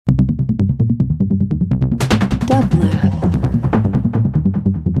Dublab.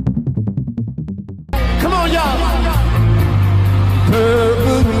 Come on, y'all.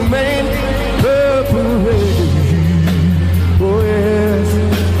 Purple rain, purple rain. Oh, yes.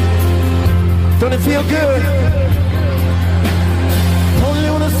 Don't it feel good? Only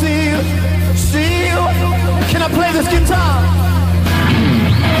wanna see you, see you. Can I play this guitar?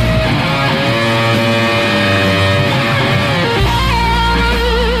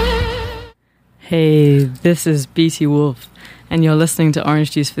 Hey, this is BT Wolf, and you're listening to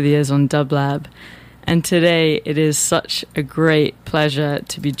Orange Juice for the Ears on Dublab. And today it is such a great pleasure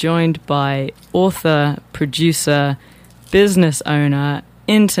to be joined by author, producer, business owner,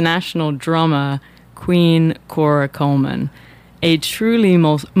 international drummer, Queen Cora Coleman, a truly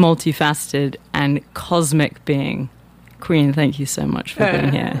multifaceted and cosmic being. Queen, thank you so much for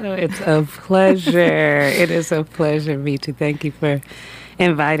being here. It's a pleasure. It is a pleasure, BT. Thank you for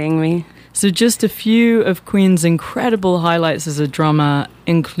inviting me. So just a few of Queen's incredible highlights as a drummer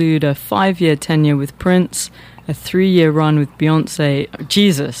include a 5-year tenure with Prince, a 3-year run with Beyonce.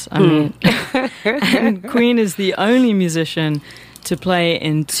 Jesus, I mean. And Queen is the only musician to play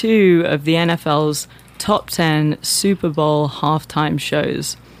in 2 of the NFL's top 10 Super Bowl halftime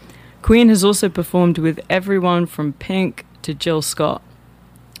shows. Queen has also performed with everyone from Pink to Jill Scott.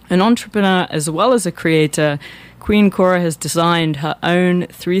 An entrepreneur as well as a creator, Queen Cora has designed her own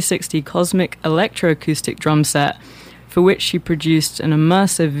 360 Cosmic electroacoustic drum set, for which she produced an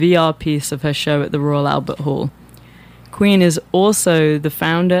immersive VR piece of her show at the Royal Albert Hall. Queen is also the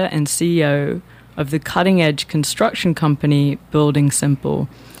founder and CEO of the cutting-edge construction company Building Simple,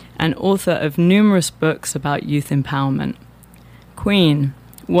 and author of numerous books about youth empowerment. Queen,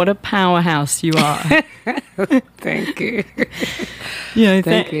 what a powerhouse you are. Thank you.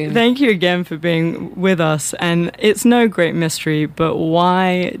 Thank you again for being with us. And it's no great mystery, but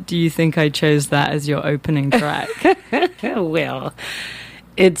why do you think I chose that as your opening track? Well,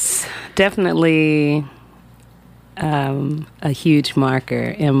 it's definitely a huge marker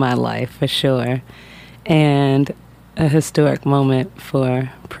in my life, for sure. And a historic moment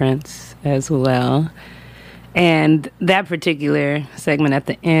for Prince as well. And that particular segment at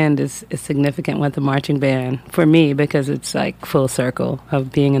the end is significant with the marching band for me, because it's like full circle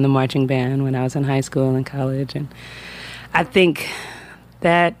of being in the marching band when I was in high school and college. And I think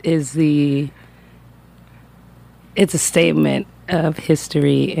that is it's a statement of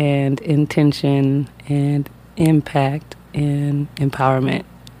history and intention and impact and empowerment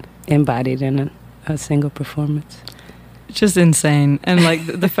embodied in a single performance. Just insane. And like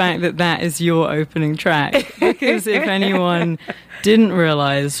the fact that that is your opening track, because if anyone didn't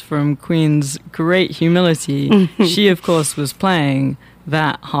realize from Queen's great humility, she of course was playing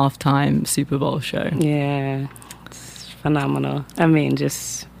that halftime Super Bowl show. Yeah, it's phenomenal. I mean,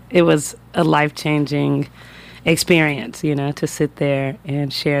 it was a life-changing experience, to sit there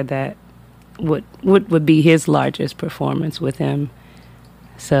and share that, what would be his largest performance with him.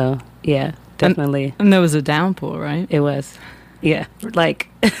 So, yeah. Definitely. And there was a downpour, right? It was. Yeah. Like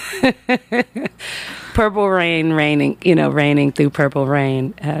purple rain raining through purple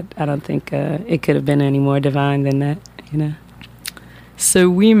rain. I don't think it could have been any more divine than that, So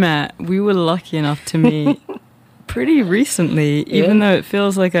we were lucky enough to meet pretty recently, even though it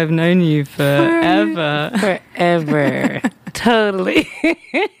feels like I've known you forever. Forever. Totally.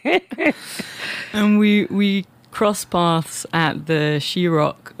 And we crossed paths at the She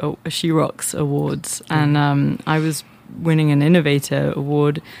Rocks Awards, and I was winning an Innovator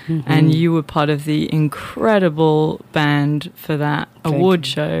Award, and you were part of the incredible band for that award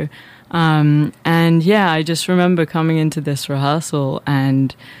show. And yeah, I just remember coming into this rehearsal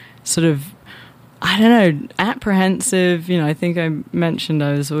and sort of, I don't know, apprehensive. I think I mentioned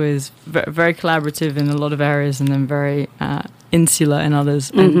I was always very collaborative in a lot of areas and then very insular in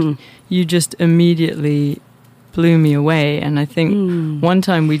others. And you just immediately blew me away. And I think one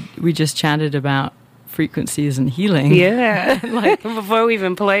time we just chatted about frequencies and healing. Yeah, like before we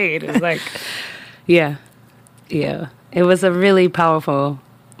even played. It was like, yeah. It was a really powerful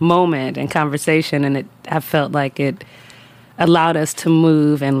moment and conversation, and I felt like it allowed us to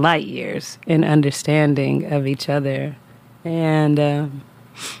move in light years in understanding of each other. And,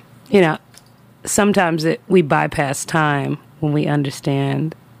 sometimes we bypass time when we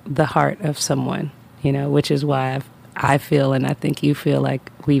understand the heart of someone, which is why I feel, and I think you feel,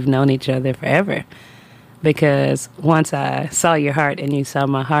 like we've known each other forever. Because once I saw your heart and you saw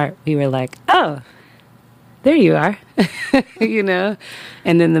my heart, we were like, oh, there you are,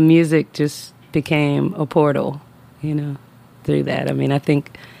 And then the music just became a portal, through that. I mean, I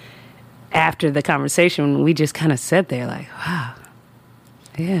think after the conversation, we just kind of sat there like, wow,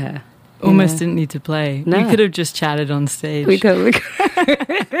 yeah. Almost didn't need to play. No. We could have just chatted on stage. We could.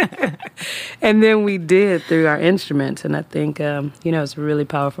 And then we did through our instruments. And I think, it's a really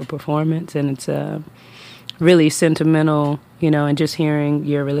powerful performance. And it's really sentimental, and just hearing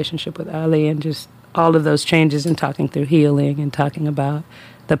your relationship with Ali and just all of those changes and talking through healing and talking about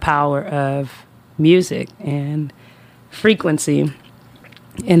the power of music and frequency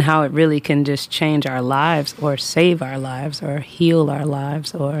and how it really can just change our lives or save our lives or heal our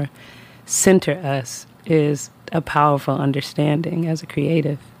lives or center us is a powerful understanding as a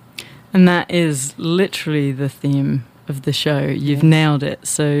creative. And that is literally the theme of the show. You've nailed it.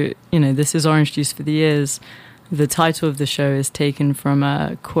 So, this is Orange Juice for the Ears. The title of the show is taken from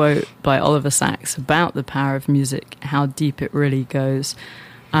a quote by Oliver Sacks about the power of music, how deep it really goes.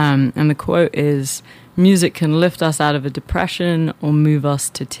 And the quote is, "Music can lift us out of a depression or move us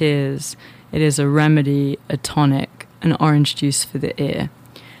to tears. It is a remedy, a tonic, an orange juice for the ear."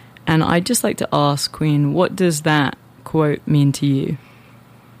 And I'd just like to ask, Queen, what does that quote mean to you?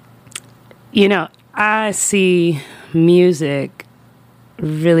 I see music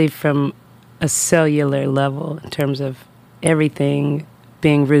really from a cellular level in terms of everything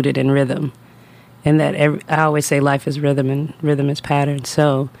being rooted in rhythm. And that I always say life is rhythm and rhythm is pattern.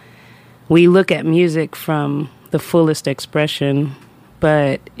 So we look at music from the fullest expression,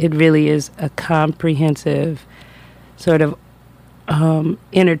 but it really is a comprehensive sort of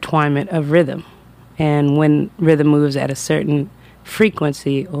intertwinement of rhythm. And when rhythm moves at a certain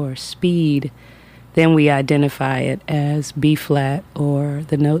frequency or speed, then we identify it as B flat or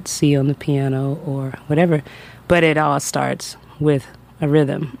the note C on the piano or whatever. But it all starts with a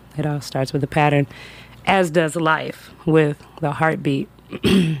rhythm. It all starts with a pattern, as does life with the heartbeat.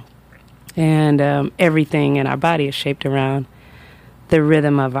 And everything in our body is shaped around the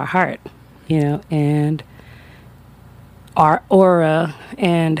rhythm of our heart, and our aura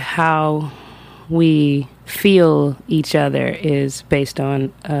and how we feel each other is based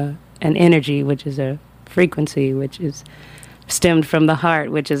on an energy, which is a frequency, which is stemmed from the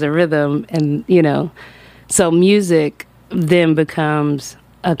heart, which is a rhythm. And, so music then becomes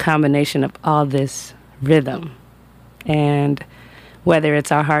a combination of all this rhythm. And whether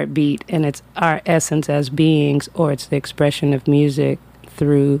it's our heartbeat and it's our essence as beings, or it's the expression of music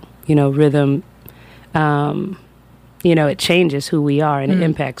through, rhythm, it changes who we are and it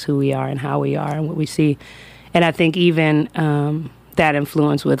impacts who we are and how we are and what we see. And I think even that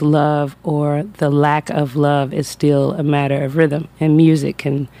influence with love or the lack of love is still a matter of rhythm. And music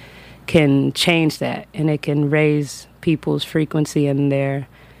can change that, and it can raise people's frequency and their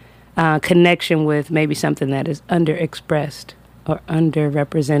connection with maybe something that is underexpressed or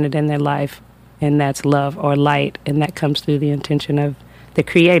underrepresented in their life, and that's love or light, and that comes through the intention of the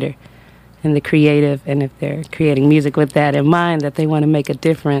creator and the creative. And if they're creating music with that in mind, that they want to make a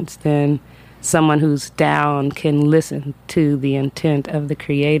difference, then someone who's down can listen to the intent of the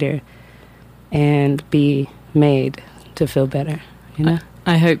creator and be made to feel better,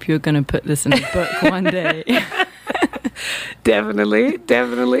 I hope you're going to put this in a book one day.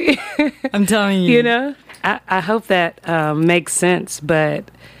 Definitely. I'm telling you. I hope that makes sense,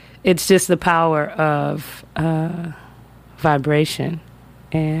 but it's just the power of vibration.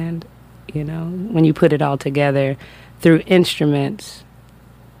 And, when you put it all together through instruments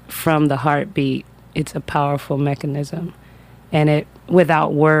from the heartbeat, it's a powerful mechanism. And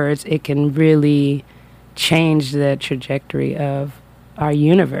without words, it can really change the trajectory of our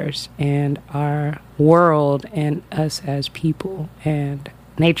universe and our world and us as people and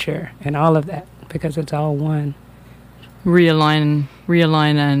nature and all of that, because it's all one. Realign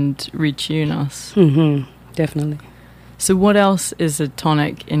and retune us. Definitely. So what else is a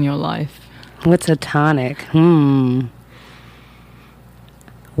tonic in your life? What's a tonic?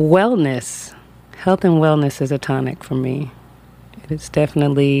 Wellness. Health and wellness is a tonic for me. It is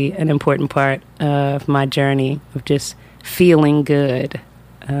definitely an important part of my journey of just feeling good.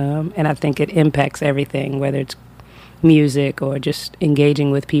 And I think it impacts everything, whether it's music or just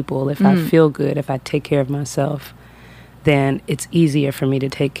engaging with people. If I feel good, if I take care of myself, then it's easier for me to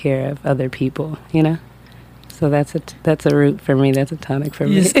take care of other people, So that's a root for me. That's a tonic for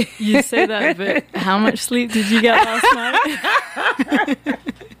me. You say that, but how much sleep did you get last night?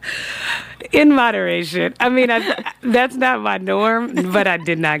 In moderation. I mean, that's not my norm, but I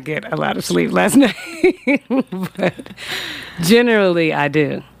did not get a lot of sleep last night. But generally, I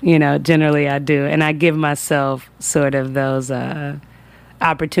do. Generally I do. And I give myself sort of those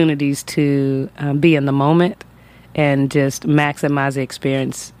opportunities to be in the moment and just maximize the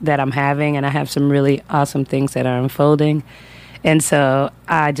experience that I'm having. And I have some really awesome things that are unfolding. And so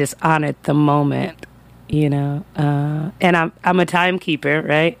I just honored the moment, And I'm a timekeeper,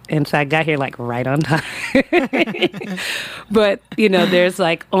 right? And so I got here like right on time. But, there's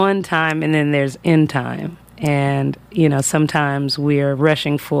like on time and then there's in time. And, sometimes we're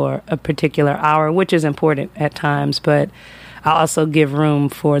rushing for a particular hour, which is important at times, but I also give room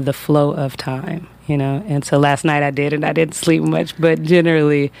for the flow of time, And so last night I did, and I didn't sleep much, but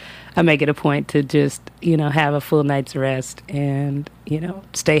generally I make it a point to just, have a full night's rest and,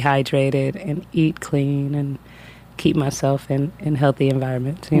 stay hydrated and eat clean and keep myself in healthy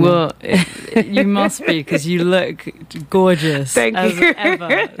environments. Well, you must be, because you look gorgeous as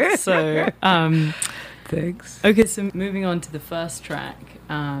ever. So, thanks. Okay, so moving on to the first track,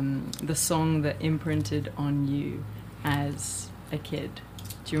 the song that imprinted on you as a kid.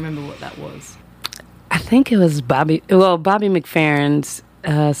 Do you remember what that was? I think it was Bobby McFerrin's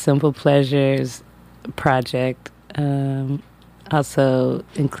Simple Pleasures project. Also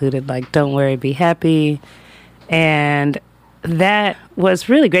included like Don't Worry, Be Happy. And that was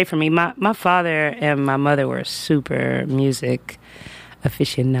really great for me. My father and my mother were super music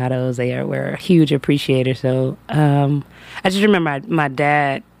aficionados. They were huge appreciators. So I just remember my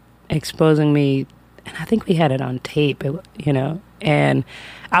dad exposing me, and I think we had it on tape, and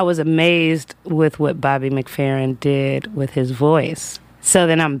I was amazed with what Bobby McFerrin did with his voice. So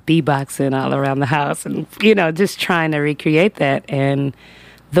then I'm beatboxing all around the house and, just trying to recreate that. And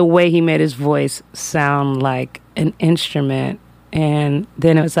the way he made his voice sound like an instrument. And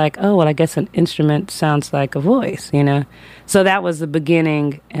then it was like, oh, well, I guess an instrument sounds like a voice, So that was the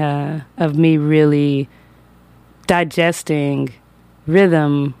beginning of me really digesting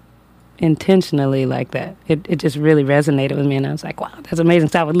rhythm intentionally like that. It just really resonated with me, and I was like, wow, that's amazing.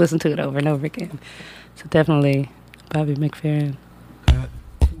 So I would listen to it over and over again. So definitely Bobby McFerrin.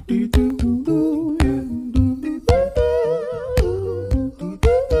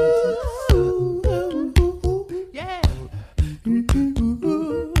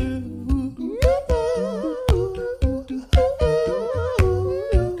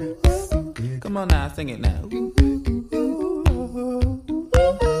 Come on now, sing it now.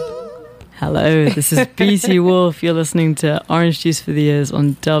 Hello, this is BT Wolf. You're listening to Orange Juice for the Ears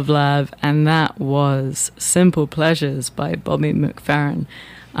on Dove Lab, and that was Simple Pleasures by Bobby McFerrin.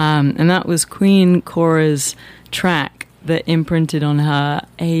 And that was Queen Cora's track that imprinted on her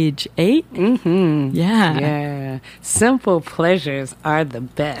age 8? Mm-hmm. Yeah. Yeah. Simple pleasures are the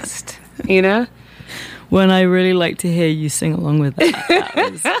best, When I really like to hear you sing along with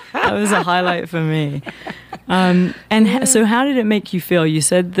that. That was a highlight for me. So how did it make you feel? You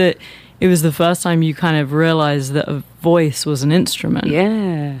said that it was the first time you kind of realized that a voice was an instrument.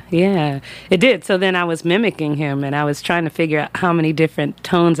 Yeah, it did. So then I was mimicking him, and I was trying to figure out how many different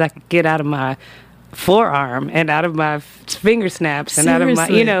tones I could get out of my forearm and out of my finger snaps and out of my,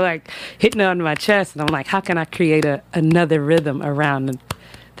 like hitting on my chest. And I'm like, how can I create another rhythm around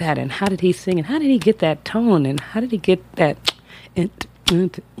that? And how did he sing? And how did he get that tone? And how did he get that?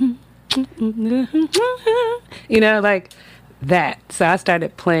 Like that. So I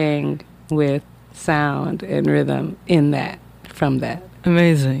started playing with sound and rhythm from that.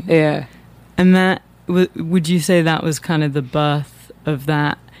 Amazing. Yeah. And that, would you say that was kind of the birth of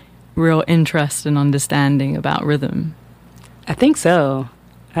that real interest and understanding about rhythm? I think so.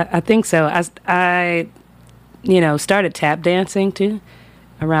 I think so. I started tap dancing too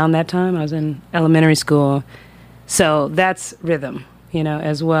around that time. I was in elementary school. So that's rhythm,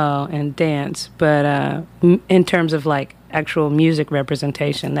 as well, and dance. But in terms of like actual music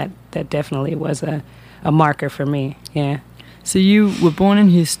representation, that definitely was a marker for me. Yeah. So you were born in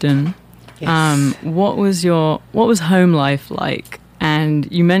Houston. Yes. What was home life like?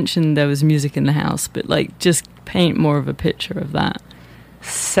 And you mentioned there was music in the house, but like just paint more of a picture of that.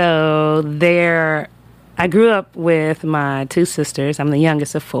 So I grew up with my 2 sisters. I'm the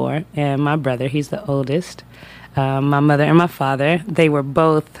youngest of 4, and my brother, he's the oldest. My mother and my father, they were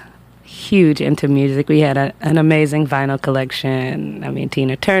both huge into music. We had an amazing vinyl collection. I mean,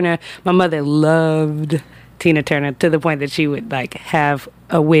 Tina Turner. My mother loved Tina Turner to the point that she would like have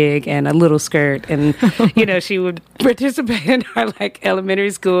a wig and a little skirt, and she would participate in our like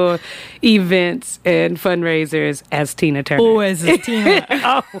elementary school events and fundraisers as Tina Turner. Always as Tina.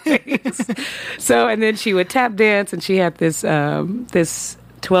 Always. So, and then she would tap dance, and she had this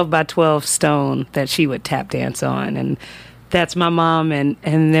 12 by 12 stone that she would tap dance on, and that's my mom. And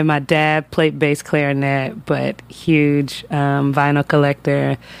then my dad played bass clarinet, but huge vinyl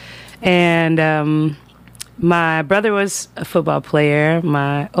collector. And my brother was a football player.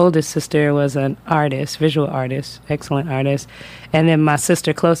 My oldest sister was an artist, visual artist, excellent artist. And then my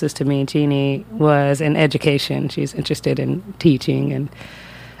sister closest to me, Jeannie, was in education. She's interested in teaching.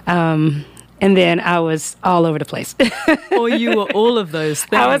 And then I was all over the place. Or you were all of those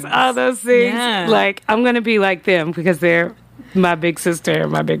things. I was all those things. Yeah. Like, I'm going to be like them because they're my big sister,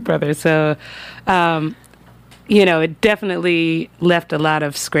 my big brother. So, it definitely left a lot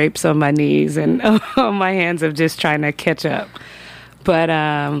of scrapes on my knees and on my hands of just trying to catch up. But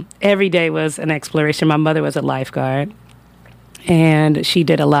every day was an exploration. My mother was a lifeguard, and she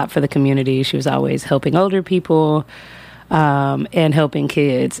did a lot for the community. She was always helping older people. And helping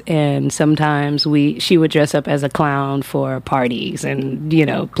kids. And sometimes she would dress up as a clown for parties and,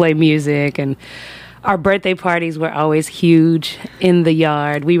 play music. And our birthday parties were always huge in the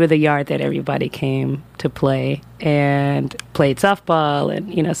yard. We were the yard that everybody came to play and played softball.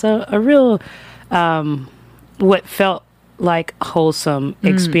 And, so a real, what felt like wholesome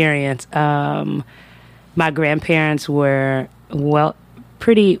experience. My grandparents were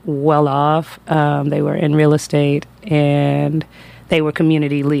pretty well off. They were in real estate and they were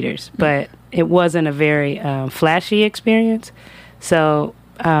community leaders, but it wasn't a very flashy experience. So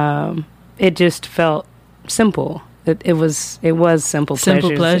it just felt simple. It was simple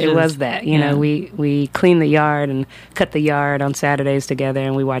pleasures. It was that, we cleaned the yard and cut the yard on Saturdays together,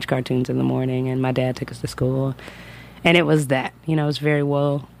 and we watched cartoons in the morning, and my dad took us to school, and it was that, it was very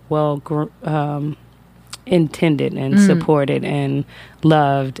well intended and supported and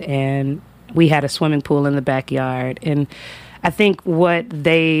loved, and we had a swimming pool in the backyard. And I think what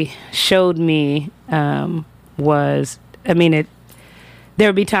they showed me was, there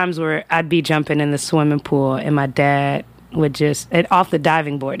would be times where I'd be jumping in the swimming pool and my dad would just, off the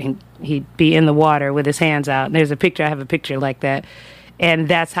diving board, he'd be in the water with his hands out. And I have a picture like that. And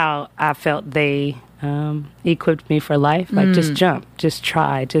that's how I felt they equipped me for life. Like, just jump, just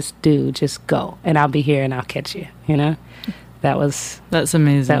try, just do, just go. And I'll be here and I'll catch you, That's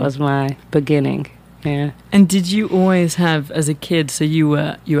amazing. That was my beginning. Yeah. And did you always have, as a kid, so you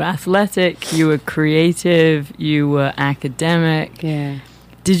were athletic, you were creative, you were academic. Yeah.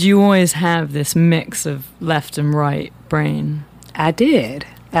 Did you always have this mix of left and right brain? I did.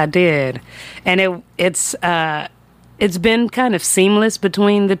 And it's been kind of seamless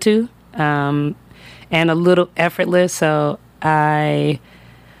between the two, and a little effortless. So I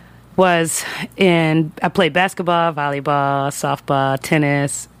played basketball, volleyball, softball,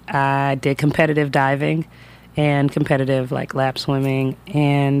 tennis. I did competitive diving and competitive lap swimming.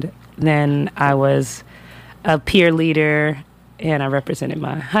 And then I was a peer leader and I represented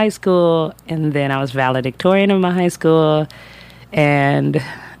my high school. And then I was valedictorian of my high school. And,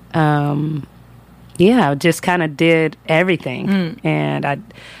 I just kind of did everything. And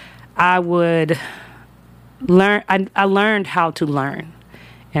I would learn. I learned how to learn.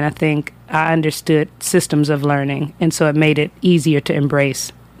 And I think I understood systems of learning. And so it made it easier to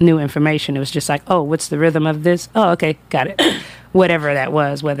embrace new information. It was just like, oh, what's the rhythm of this? Oh, okay, got it. Whatever that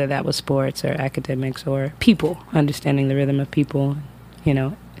was, whether that was sports or academics or people, understanding the rhythm of people,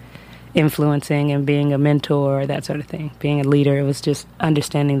 influencing and being a mentor, that sort of thing. Being a leader, it was just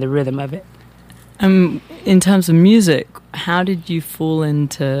understanding the rhythm of it. In terms of music, how did you fall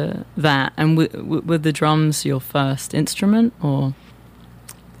into that? And were the drums your first instrument, or?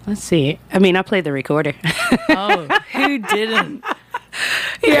 Let's see. I played the recorder. Oh, who didn't?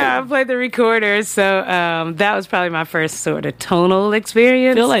 Yeah, I played the recorder, so that was probably my first sort of tonal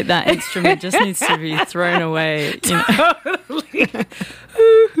experience. I feel like that instrument just needs to be thrown away. Totally.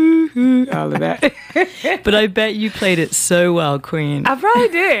 All of that. But I bet you played it so well, Queen. I probably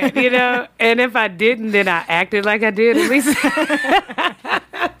did, and if I didn't, then I acted like I did at least.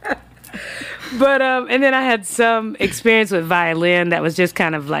 But and then I had some experience with violin that was just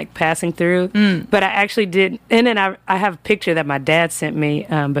kind of like passing through. But I actually did, and then I have a picture that my dad sent me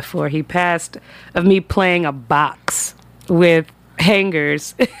before he passed of me playing a box with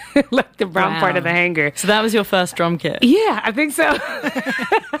hangers, like the brown part of the hanger. So that was your first drum kit? Yeah, I think so.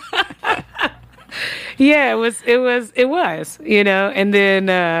 Yeah, it was, and then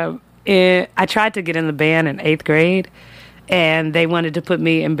I tried to get in the band in 8th grade, and they wanted to put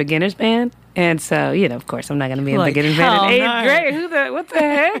me in beginner's band. And so, of course, I'm not going to be in beginner's band in 8th grade. What the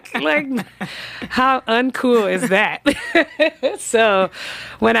heck? Like, how uncool is that? So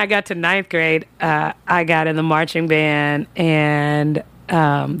when I got to 9th grade, I got in the marching band and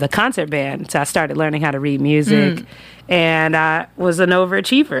the concert band. So I started learning how to read music. And I was an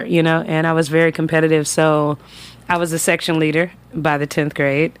overachiever, and I was very competitive. So I was a section leader by the 10th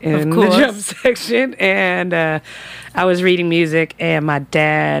grade in the drum section. And I was reading music, and my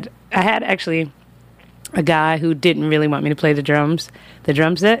dad... I had actually a guy who didn't really want me to play the drum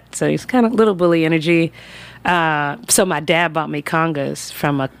set, so he's kind of little bully energy. So my dad bought me congas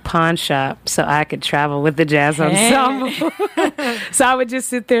from a pawn shop so I could travel with the jazz ensemble. So I would just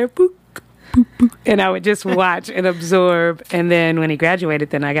sit there, boop, And I would just watch and absorb. And then when he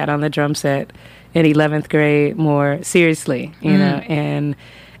graduated, then I got on the drum set in 11th grade more seriously, you know, and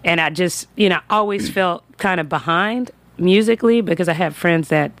I just, you know, always felt kind of behind musically because I had friends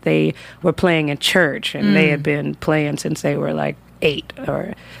that they were playing in church and they had been playing since they were like 8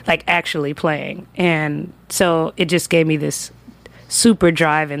 or like actually playing. And so it just gave me this super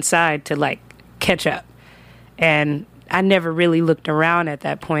drive inside to like catch up. And I never really looked around at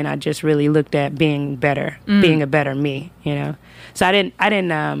that point. I just really looked at being better, being a better me, you know. So I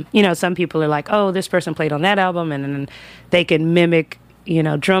didn't, you know, some people are like, oh, this person played on that album, and then they can mimic, you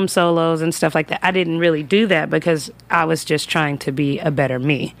know, drum solos and stuff like that. I didn't really do that because I was just trying to be a better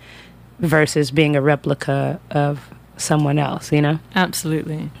me versus being a replica of someone else, you know?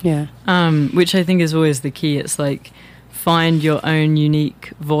 Absolutely. Yeah. Which I think is always the key. It's like, find your own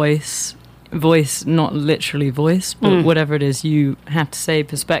unique voice, not literally voice, but whatever it is you have to say,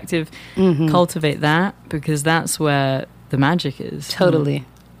 perspective, cultivate that, because that's where the magic is. Totally.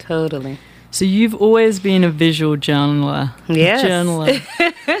 Totally. So you've always been a visual journaler. Yes.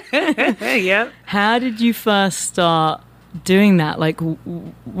 Yep. How did you first start doing that? Like,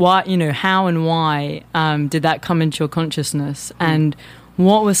 why, you know, how and why did that come into your consciousness? And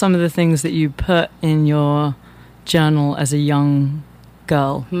what were some of the things that you put in your journal as a young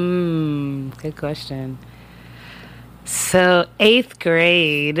girl? Good question. So 8th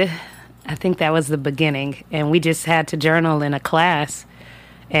grade, I think that was the beginning, and we just had to journal in a class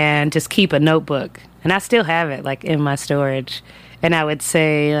and just keep a notebook. And I still have it, like, in my storage. And I would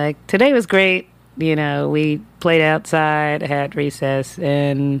say, like, today was great. You know, we played outside, had recess,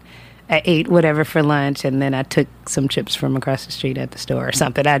 and I ate whatever for lunch, and then I took some chips from across the street at the store or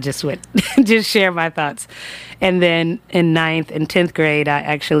something. I just would just share my thoughts. And then in 9th and 10th grade, I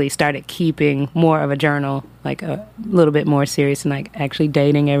actually started keeping more of a journal, like a little bit more serious, and like actually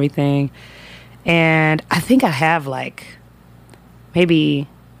dating everything. And I think I have like maybe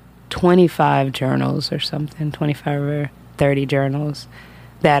 25 journals or something, 25 or 30 journals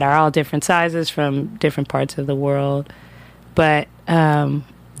that are all different sizes from different parts of the world. But then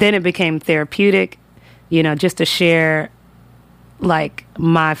it became therapeutic, you know, just to share like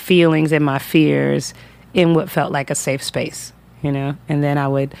my feelings and my fears in what felt like a safe space, you know. And then I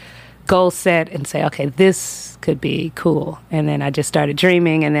would goal set and say, okay, this could be cool. And then I just started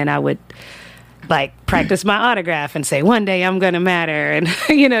dreaming, and then I would like practice my autograph and say, one day I'm going to matter, and,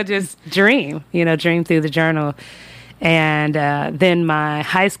 you know, just dream through the journal. And then my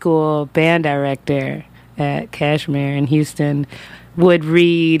high school band director at Kashmir in Houston would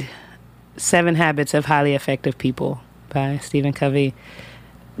read 7 Habits of Highly Effective People by Stephen Covey.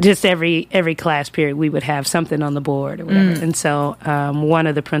 Just every class period, we would have something on the board or whatever. And so one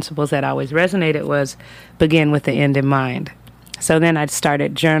of the principles that always resonated was begin with the end in mind. So then I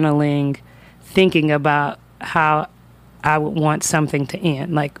started journaling, thinking about how I would want something to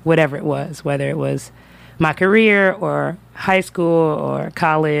end, like whatever it was, whether it was my career or high school or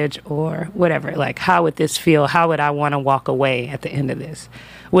college or whatever. Like, how would this feel? How would I want to walk away at the end of this?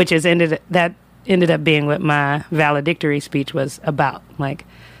 Which ended up being what my valedictory speech was about. Like,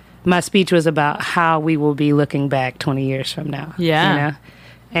 my speech was about how we will be looking back 20 years from now. Yeah. You know?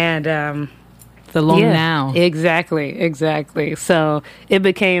 And the long now. Exactly. So it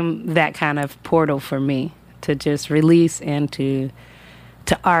became that kind of portal for me to just release and to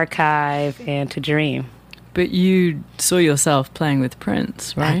archive and to dream. But you saw yourself playing with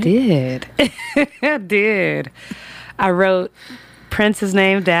Prince, right? I did. I did. I wrote Prince's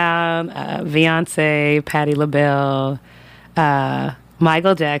name down, Beyonce, Patti LaBelle,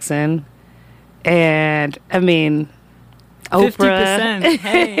 Michael Jackson, and I mean, Oprah. 50%.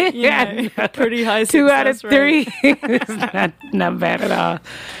 Hey, you know, pretty high success 2 out of 3. rate. It's not bad at all.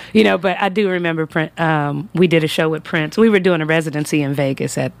 You know, but I do remember we did a show with Prince. We were doing a residency in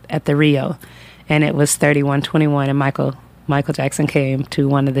Vegas at the Rio, and it was 3121, and Michael Jackson came to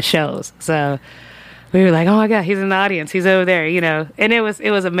one of the shows. So we were like, oh my God, he's in the audience. He's over there, you know. And it was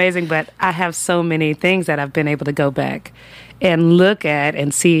amazing, but I have so many things that I've been able to go back and look at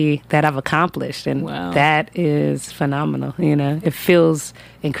and see that I've accomplished. And wow. That is phenomenal, you know. It feels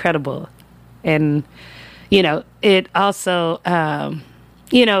incredible. And, you know, it also,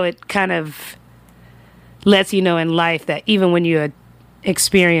 you know, it kind of lets you know in life that even when you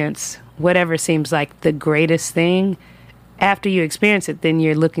experience whatever seems like the greatest thing, after you experience it, then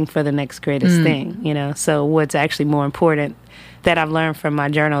you're looking for the next greatest thing, you know. So what's actually more important that I've learned from my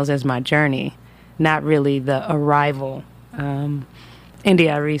journals is my journey, not really the arrival.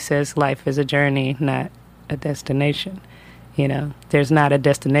 India Arie says life is a journey, not a destination. You know, there's not a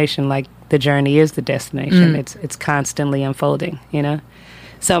destination, like the journey is the destination. It's constantly unfolding, you know.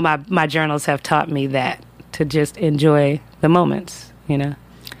 So my journals have taught me that, to just enjoy the moments, you know.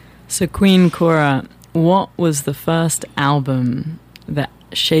 So Queen Cora, what was the first album that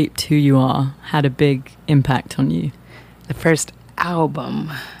shaped who you are, had a big impact on you? The first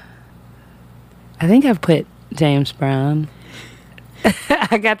album, I think I've put James Brown.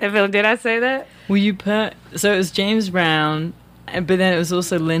 I got that feeling. Did I say that? Well, you put, so it was James Brown, but then it was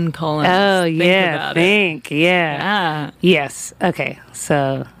also Lynn Collins. Oh, Think yeah. about Think, it. yeah. Yeah. Yes. Okay.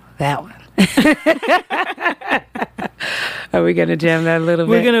 So that one. Are we going to jam that a little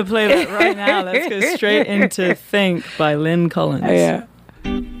We're bit? going to play that right now. Let's go straight into Think by Lynn Collins. Yeah.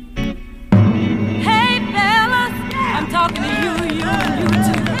 Hey fellas, I'm talking to you and you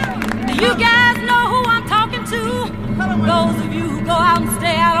too. Do you guys know who I'm talking to? Those of you who go out and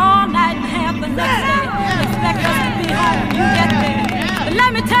stay out all night and have the next day. Expect us to be home when you get there. But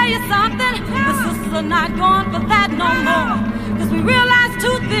let me tell you something, the sisters are not going for that no more. Cause we realize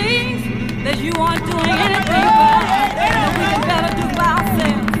two things, that you aren't doing anything but that we can better do by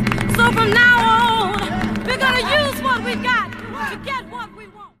ourselves. So from now on, we're gonna use what we got to get what we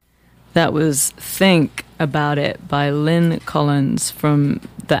want. That was Think About It by Lynn Collins from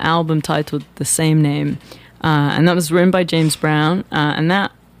the album titled the same name. And that was written by James Brown. And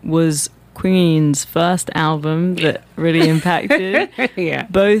that was Queen's first album that really impacted Yeah.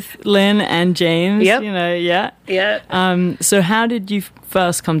 both Lynn and James. Yep. You know, yeah. Yeah. So how did you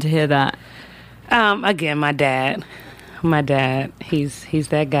first come to hear that? Again, my dad, he's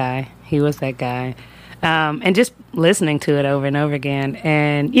that guy. He was that guy. And just listening to it over and over again.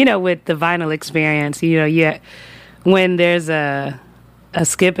 And, you know, with the vinyl experience, you know, when there's a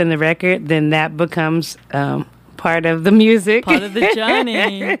skip in the record, then that becomes part of the music. Part of the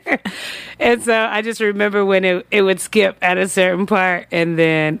journey. And so I just remember when it would skip at a certain part, and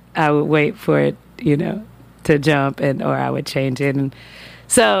then I would wait for it, you know, to jump, or I would change it. And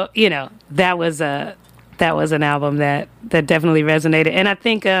so, you know, that was an album that definitely resonated. And I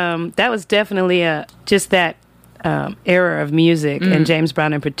think that was definitely just that era of music, and James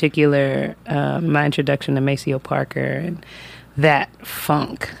Brown in particular, my introduction to Maceo Parker and that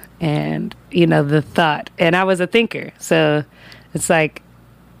funk and, you know, the thought. And I was a thinker, so it's like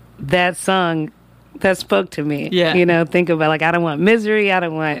that song that spoke to me. Yeah. You know, think about, like, I don't want misery, I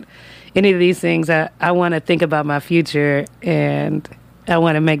don't want any of these things. I want to think about my future, and I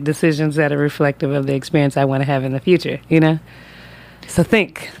want to make decisions that are reflective of the experience I want to have in the future, you know? So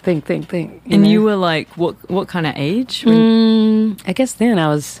think. And know? you were like, what kind of age? I guess then I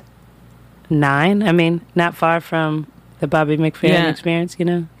was 9. I mean, not far from the Bobby McFerrin experience, you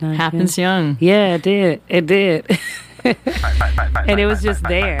know? 9, Happens young. Yeah, it did. And it was just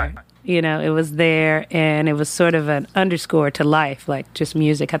there. You know, it was there, and it was sort of an underscore to life, like just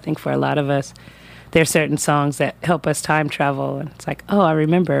music. I think for a lot of us, there are certain songs that help us time travel. And it's like, oh, I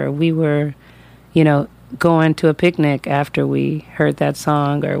remember we were, you know, going to a picnic after we heard that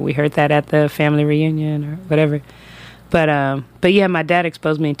song, or we heard that at the family reunion or whatever. But yeah, my dad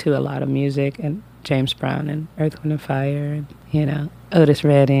exposed me to a lot of music, and James Brown and Earth, Wind and Fire, and, you know, Otis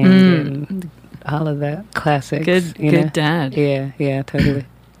Redding and all of that classics. Good dad. Yeah, totally.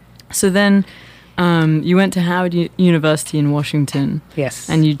 So then you went to Howard University in Washington. Yes.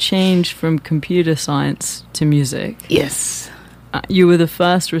 And you changed from computer science to music. Yes. You were the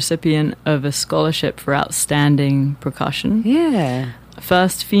first recipient of a scholarship for outstanding percussion. Yeah.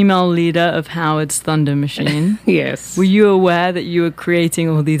 First female leader of Howard's Thunder Machine. Yes. Were you aware that you were creating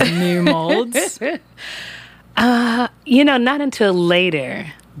all these new molds? You know, not until later,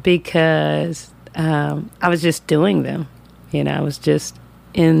 because I was just doing them. You know, I was just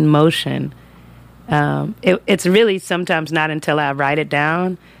in motion. It's really sometimes not until I write it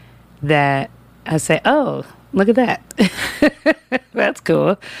down that I say, oh, look at that. That's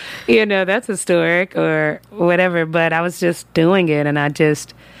cool. You know, that's historic or whatever. But I was just doing it. And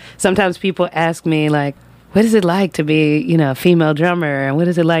sometimes people ask me, like, what is it like to be, you know, a female drummer? And what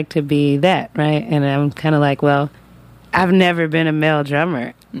is it like to be that, right? And I'm kind of like, well, I've never been a male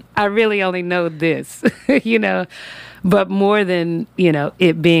drummer. I really only know this, you know. But more than, you know,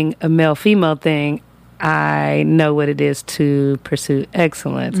 it being a male-female thing, I know what it is to pursue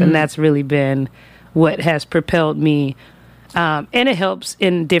excellence. And that's really been what has propelled me. And it helps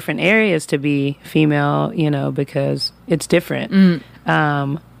in different areas to be female, you know, because it's different.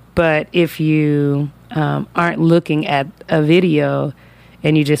 But if you aren't looking at a video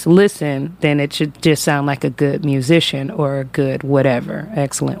and you just listen, then it should just sound like a good musician or a good whatever,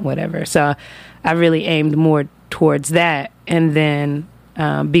 excellent whatever. So I really aimed more towards that. And then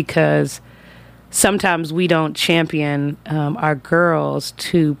because sometimes we don't champion our girls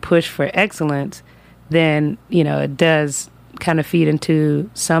to push for excellence, then, you know, it does kind of feed into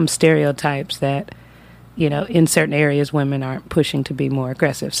some stereotypes that, you know, in certain areas women aren't pushing to be more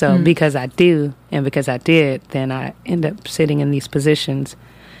aggressive. So because I do and because I did, then I end up sitting in these positions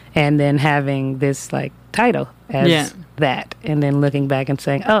and then having this like title as that, and then looking back and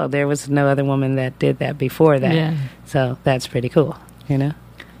saying, oh, there was no other woman that did that before that. Yeah. So that's pretty cool, you know?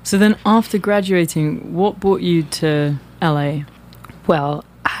 So then after graduating, what brought you to LA? Well,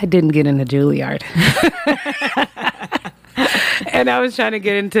 I didn't get into Juilliard. And I was trying to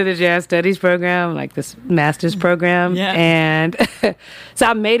get into the jazz studies program, like this master's program. Yeah. And so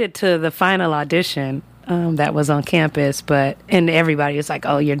I made it to the final audition that was on campus, and everybody was like,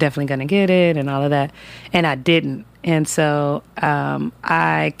 oh, you're definitely going to get it and all of that. And I didn't. And so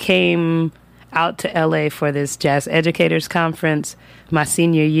I came out to LA for this Jazz Educators Conference my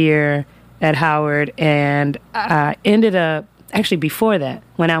senior year at Howard. And I ended up, actually before that,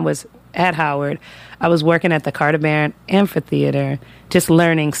 when I was at Howard, I was working at the Carter Barron Amphitheater, just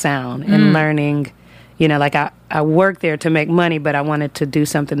learning sound and learning, you know, like I worked there to make money, but I wanted to do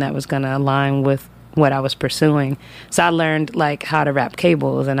something that was going to align with what I was pursuing. So I learned like how to wrap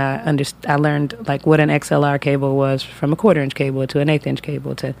cables, and I learned like what an XLR cable was, from a 1/4-inch cable to an 1/8-inch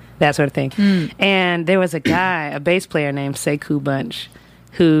cable to that sort of thing. And there was a guy, a bass player named Sekou Bunch,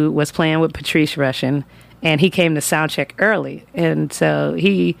 who was playing with Patrice Rushen, and he came to sound check early. And so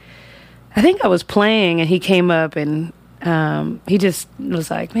I think I was playing, and he came up and he just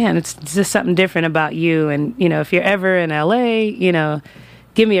was like, man, it's just something different about you. And, you know, if you're ever in LA, you know,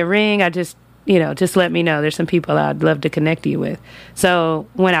 give me a ring. Just let me know. There's some people I'd love to connect you with. So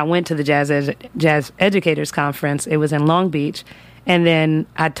when I went to the Jazz Educators Conference, it was in Long Beach. And then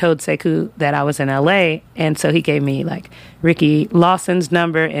I told Sekou that I was in LA, and so he gave me like Ricky Lawson's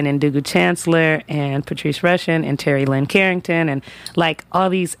number, and Ndugu Chancellor, and Patrice Rushen, and Terry Lynn Carrington, and like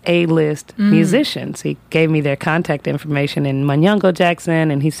all these A-list musicians. He gave me their contact information, and Manyongo Jackson,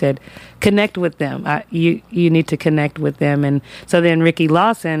 and he said, connect with them. You need to connect with them. And so then Ricky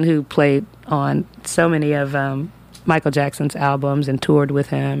Lawson, who played on so many of Michael Jackson's albums and toured with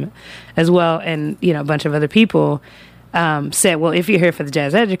him as well, and you know, a bunch of other people, said, well, if you're here for the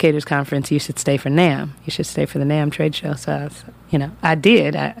Jazz Educators Conference, you should stay for NAMM. You should stay for the NAMM trade show. So, I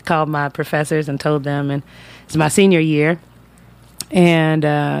did. I called my professors and told them, and it's my senior year. And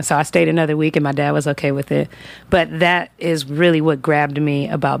so I stayed another week, and my dad was okay with it. But that is really what grabbed me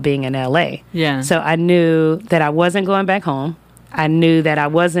about being in L.A. Yeah. So I knew that I wasn't going back home. I knew that I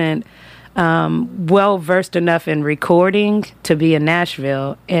wasn't well-versed enough in recording to be in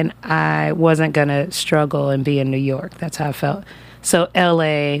Nashville, and I wasn't going to struggle and be in New York. That's how I felt. So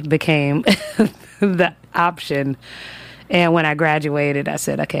L.A. became the option. And when I graduated, I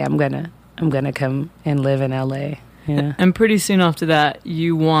said, okay, I'm gonna come and live in L.A. Yeah. And pretty soon after that,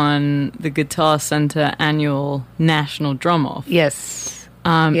 you won the Guitar Center annual National Drum Off. Yes.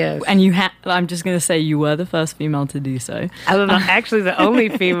 Yes. And I'm just going to say you were the first female to do so. I was actually the only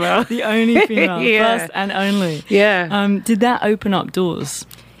female. The only female. Yeah. First and only. Yeah. Did that open up doors?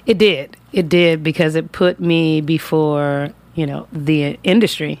 It did. It did, because it put me before, the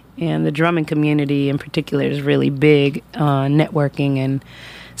industry, and the drumming community in particular is really big on networking. And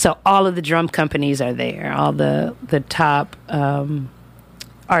so all of the drum companies are there. All the top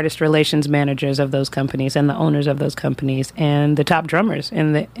artist relations managers of those companies and the owners of those companies and the top drummers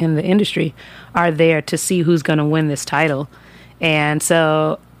in the industry are there to see who's going to win this title. And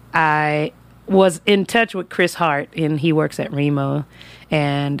so I was in touch with Chris Hart, and he works at Remo,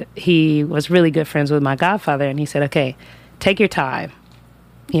 and he was really good friends with my godfather, and he said, okay, take your time.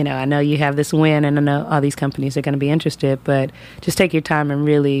 I know you have this win, and I know all these companies are going to be interested, but just take your time and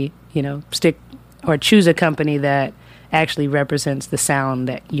really, stick or choose a company that actually represents the sound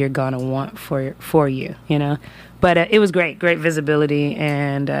that you're going to want for you, But it was great visibility,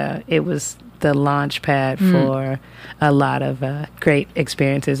 and it was the launch pad for a lot of great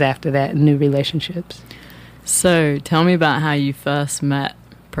experiences after that, and new relationships. So tell me about how you first met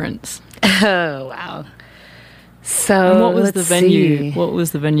Prince. Oh, wow. So and what was the venue? See. What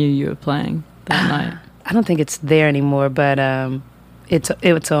was the venue you were playing that night? I don't think it's there anymore, but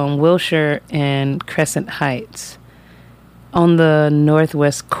it's on Wilshire and Crescent Heights, on the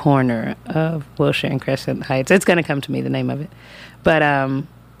northwest corner of Wilshire and Crescent Heights. It's going to come to me, the name of it. But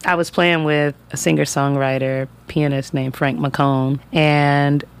I was playing with a singer-songwriter, pianist named Frank McCone,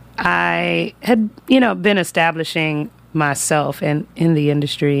 and I had, been establishing myself in the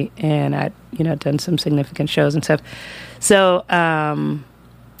industry, and I'd, done some significant shows and stuff. So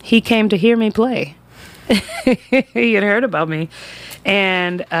he came to hear me play. He had heard about me.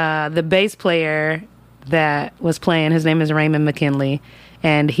 And the bass player that was playing, his name is Raymond McKinley,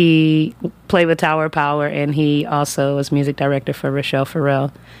 and he played with Tower of Power, and he also was music director for Rochelle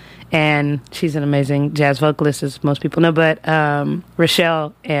Farrell. And she's an amazing jazz vocalist, as most people know. But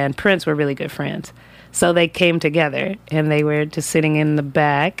Rochelle and Prince were really good friends. So they came together, and they were just sitting in the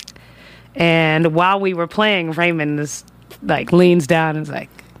back. And while we were playing, Raymond is, like, leans down and is like,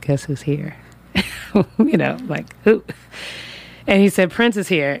 guess who's here? You know, like, who? And he said, Prince is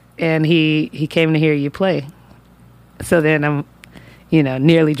here, and he came to hear you play. So then I'm, you know,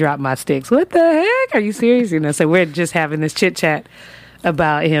 nearly dropped my sticks. What the heck? Are you serious? You know, so we're just having this chit-chat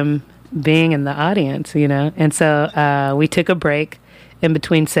about him being in the audience, you know. And so we took a break in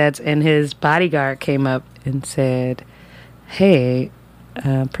between sets, and his bodyguard came up and said, hey,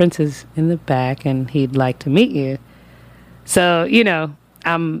 Prince is in the back, and he'd like to meet you. So, you know,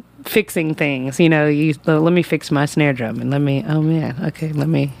 I'm fixing things, you know. Let me fix my snare drum, and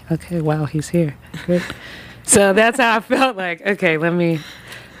wow, he's here. Good. So that's how I felt like, okay,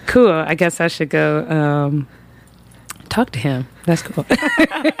 cool, I guess I should go talk to him. That's cool.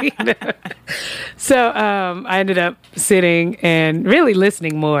 You know? So I ended up sitting and really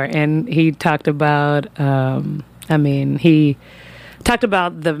listening more, and he talked about, he talked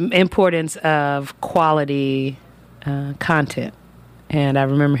about the importance of quality content. And I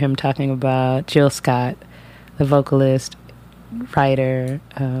remember him talking about Jill Scott, the vocalist, writer,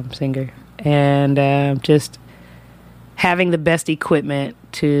 singer, and just having the best equipment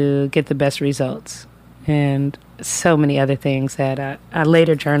to get the best results, and so many other things that I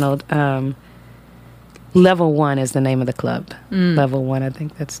later journaled. Level 1 is the name of the club. Level 1, I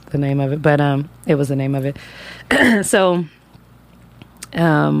think that's the name of it, but it was the name of it. So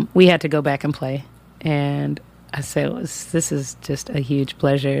we had to go back and play, and I said, this is just a huge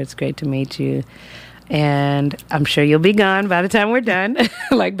pleasure. It's great to meet you. And I'm sure you'll be gone by the time we're done,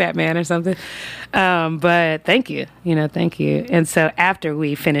 like Batman or something. But thank you. You know, thank you. And so after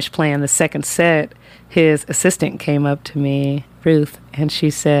we finished playing the second set, his assistant came up to me, Ruth, and she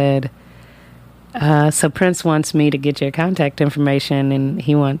said, so Prince wants me to get your contact information, and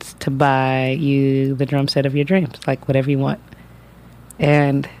he wants to buy you the drum set of your dreams, like whatever you want.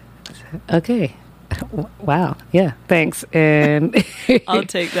 And I said, okay. Wow. Yeah. Thanks. And I'll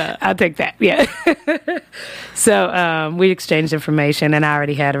take that. I'll take that. Yeah. So we exchanged information, and I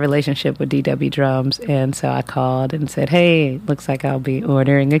already had a relationship with DW Drums. And so I called and said, hey, looks like I'll be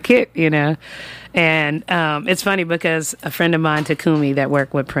ordering a kit, you know. And it's funny because a friend of mine, Takumi, that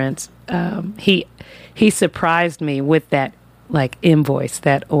worked with Prince, he surprised me with that, like, invoice,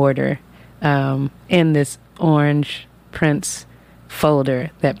 that order, in this orange Prince folder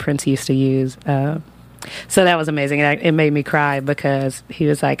that Prince used to use. So that was amazing. It made me cry because he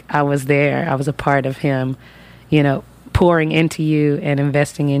was like, I was there. I was a part of him, you know, pouring into you and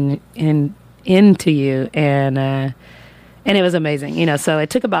investing into you. And it was amazing, you know. So it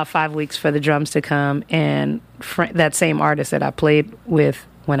took about 5 weeks for the drums to come. And that same artist that I played with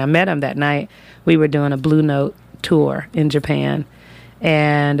when I met him that night, we were doing a Blue Note tour in Japan.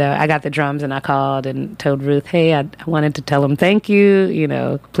 And I got the drums, and I called and told Ruth, hey, I wanted to tell him thank you. You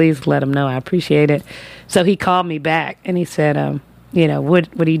know, please let him know I appreciate it. So he called me back, and he said, you know, what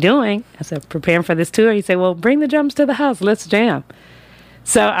are you doing? I said, preparing for this tour. He said, well, bring the drums to the house. Let's jam.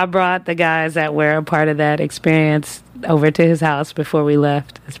 So I brought the guys that were a part of that experience over to his house before we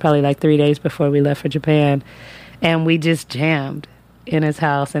left. It's probably like 3 days before we left for Japan. And we just jammed in his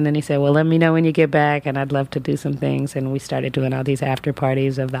house. And then he said, well, let me know when you get back, and I'd love to do some things. And we started doing all these after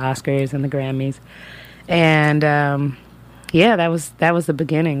parties of the Oscars and the Grammys. And yeah, that was the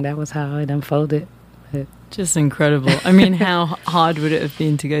beginning. That was how it unfolded. Just incredible. I mean, how hard would it have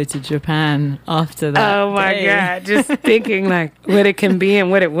been to go to Japan after that? Oh my day? God, just thinking like what it can be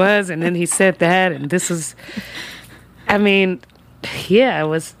and what it was. And then he said that, and this is, I mean, yeah, it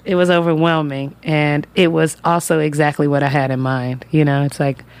was overwhelming, and it was also exactly what I had in mind. You know, it's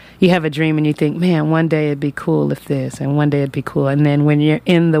like you have a dream and you think, man, one day it'd be cool if this, and one day it'd be cool, and then when you're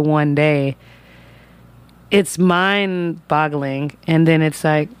in the one day, it's mind-boggling, and then it's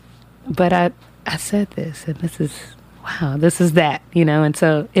like, but I said this, and this is, wow, this is that, you know, and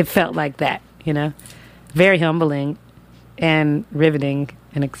so it felt like that, you know, very humbling and riveting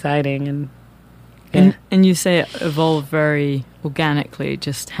and exciting, and yeah. And you say it evolved very organically,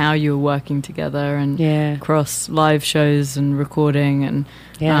 just how you were working together and across live shows and recording,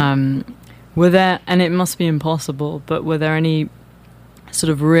 and were there, and it must be impossible, but were there any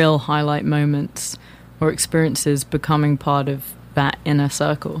sort of real highlight moments or experiences becoming part of that inner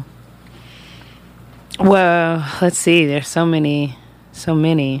circle? Well, let's see. There's so many. Let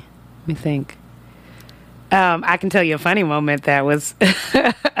me think. I can tell you a funny moment that was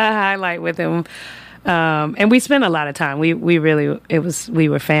a highlight with him. And we spent a lot of time. We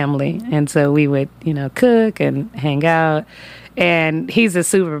were family. And so we would, cook and hang out. And he's a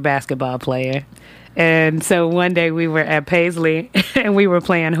super basketball player. And so one day we were at Paisley and we were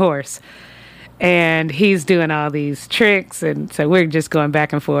playing horse. And he's doing all these tricks. And so we're just going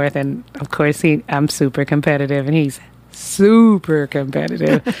back and forth. And of course, I'm super competitive and he's super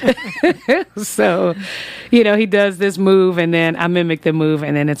competitive. So, he does this move and then I mimic the move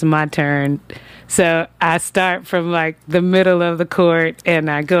and then it's my turn. So I start from like the middle of the court and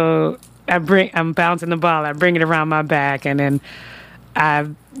I'm bouncing the ball. I bring it around my back and then I,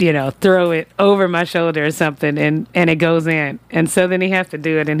 throw it over my shoulder or something and it goes in. And so then he has to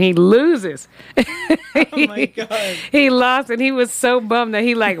do it and he loses. Oh my God. He lost and he was so bummed that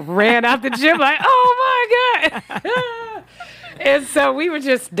he like ran out the gym like, oh my God. And so we were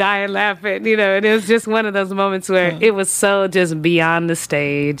just dying laughing, and it was just one of those moments where it was so just beyond the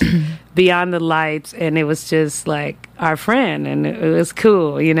stage, beyond the lights. And it was just like our friend and it was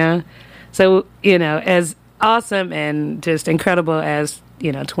cool, So, as awesome and just incredible as,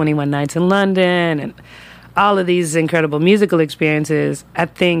 21 Nights in London and all of these incredible musical experiences, I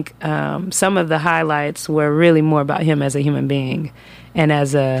think some of the highlights were really more about him as a human being and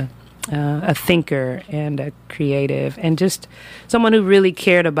as a thinker and a creative and just someone who really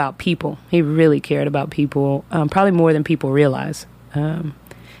cared about people. He really cared about people, probably more than people realize. And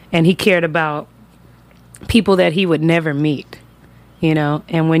he cared about people that he would never meet,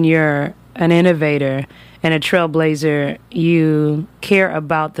 and when you're an innovator and a trailblazer, you care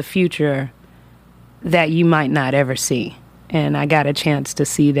about the future that you might not ever see. And I got a chance to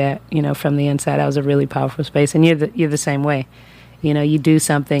see that, from the inside. That was a really powerful space. And you're the same way. You do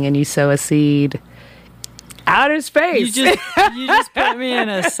something and you sow a seed. Outer space. You just put me in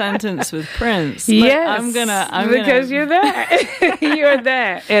a sentence with Prince. Yes, I'm because you're that. You're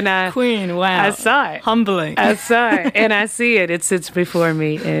that, and Queen. Wow, I saw it. Humbling. I saw it, and I see it. It sits before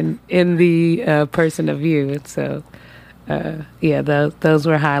me in the person of you. So, those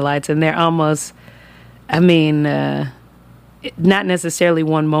were highlights, and they're almost. Not necessarily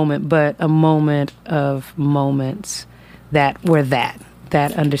one moment, but a moment of moments that were that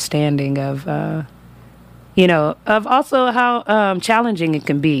understanding of. Of also how challenging it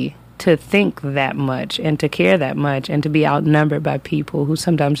can be to think that much and to care that much and to be outnumbered by people who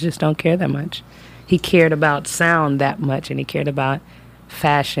sometimes just don't care that much. He cared about sound that much and he cared about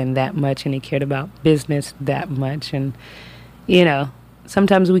fashion that much and he cared about business that much. And,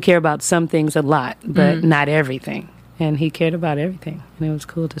 sometimes we care about some things a lot, but not everything. And he cared about everything. And it was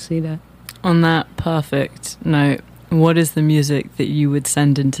cool to see that. On that perfect note, what is the music that you would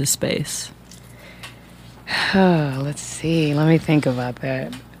send into space? Oh, let's see. Let me think about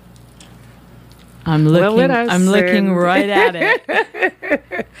that. I'm looking right at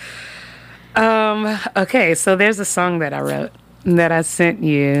it. Okay, so there's a song that I wrote that I sent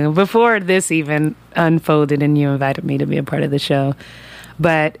you before this even unfolded and you invited me to be a part of the show.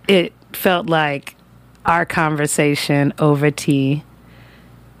 But it felt like our conversation over tea.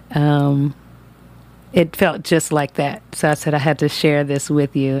 It felt just like that. So I said I had to share this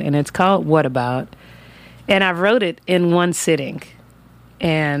with you. And it's called What About? And I wrote it in one sitting.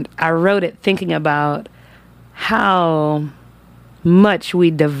 And I wrote it thinking about how much we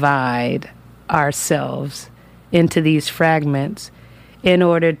divide ourselves into these fragments in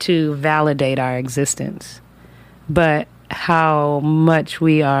order to validate our existence. But how much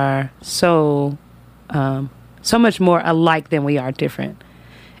we are so much more alike than we are different.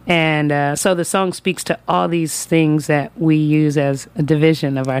 And so the song speaks to all these things that we use as a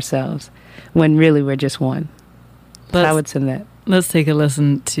division of ourselves when really we're just one. I would send that. Let's take a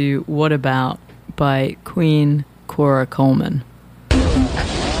listen to What About by Queen Cora Coleman.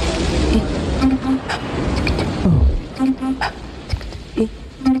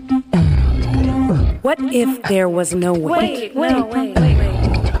 What if there was no weight? Wait.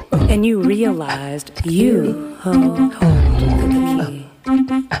 And you realized you hold the key.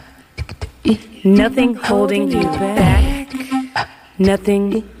 Nothing holding you back.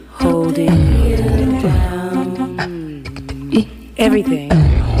 Nothing holding you down. Everything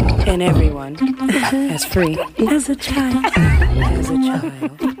and everyone as free as a child.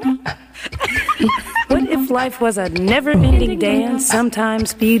 What if life was a never-ending dance,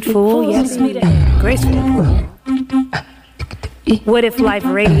 sometimes speedful, yet sweet and graceful? What if life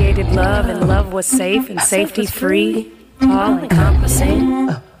radiated love and love was safe and safety free,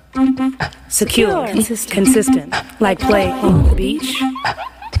 all-encompassing? Secure, consistent, like play on the beach.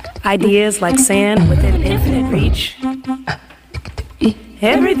 Ideas like sand within infinite reach.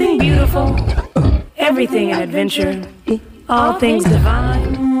 Everything beautiful, everything an adventure, all things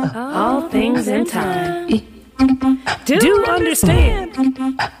divine. all things in time. Do understand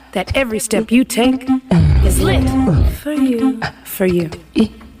that every step you take is lit for you, for you.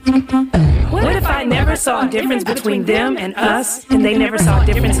 What if I never saw a difference between them and us, and they never saw a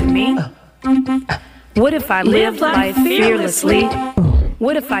difference in me? What if I lived life fearlessly?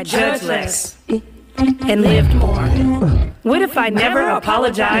 What if I judged less and lived more? What if I never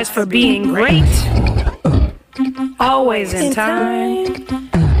apologized for being great? Always in time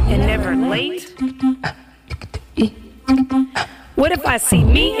and never late? What if I see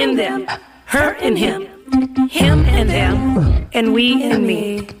me in them, her in him and them, and we and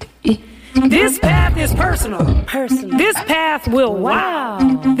me? This path is personal. This path will wow.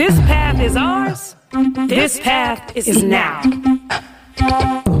 This path is ours. This path is now. Ladies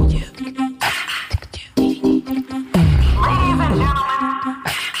and gentlemen,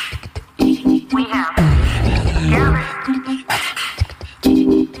 we have gathered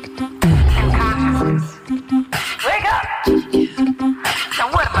in consciousness. Wake up! Now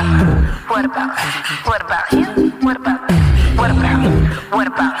what about him? What about him? What about him? What about him? What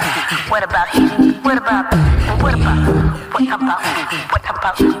about him? What about him? What about him? What about him? What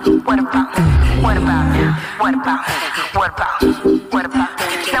about him? What about him? What about him? What about him? What about him? What about him? What about him? What about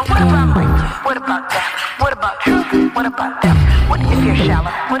him? Now what about life? What about that? What about truth? What about them? What if you're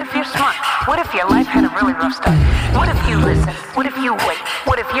shallow? What if you're smart? What if your life had a really rough start? What if you listen? What if you wait?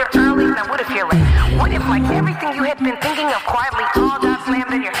 What if you're early? Now what if you're late? What if like everything you had been thinking of quietly all got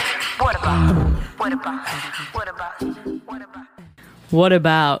slammed in your... What about? What about? What about? What about? What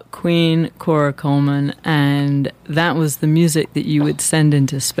about Queen Cora Coleman? And that was the music that you would send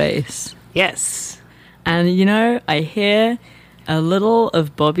into space. Yes. And, you know, I hear a little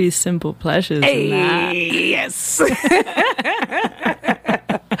of Bobby's Simple Pleasures in that. Yes.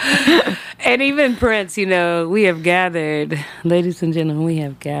 And even Prince, you know, we have gathered, ladies and gentlemen, we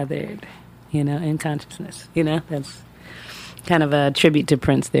have gathered, you know, in consciousness. You know, that's kind of a tribute to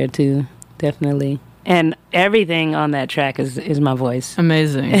Prince there, too, definitely. And everything on that track is my voice.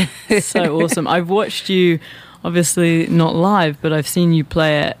 Amazing. So awesome. I've watched you, obviously not live, but I've seen you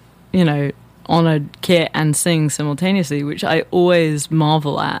play it, you know, on a kit and sing simultaneously, which I always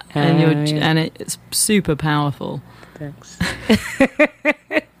marvel at. And it's super powerful. Thanks.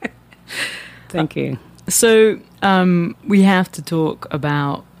 Thank you. So we have to talk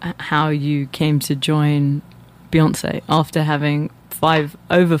about how you came to join Beyonce after having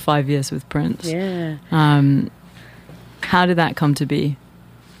over 5 years with Prince. Yeah. How did that come to be?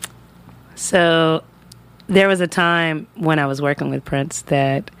 So there was a time when I was working with Prince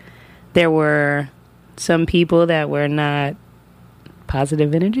that there were some people that were not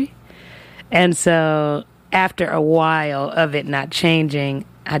positive energy. And so after a while of it not changing,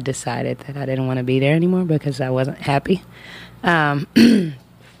 I decided that I didn't want to be there anymore because I wasn't happy. And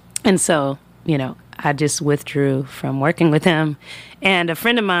so, you know, I just withdrew from working with him. And a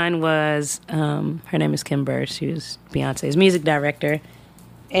friend of mine was, her name is Kim Burr. She was Beyonce's music director.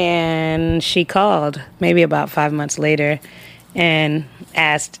 And she called maybe about 5 months later and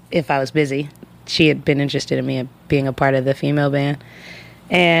asked if I was busy. She had been interested in me being a part of the female band.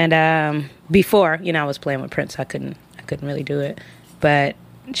 And before, you know, I was playing with Prince. I couldn't really do it. But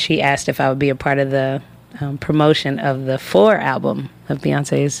she asked if I would be a part of the promotion of the 4 album, of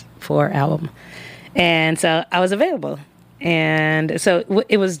Beyonce's 4 album. And so I was available. And so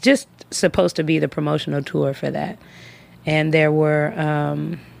it was just supposed to be the promotional tour for that. And there were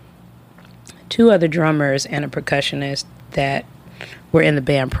 2 other drummers and a percussionist that were in the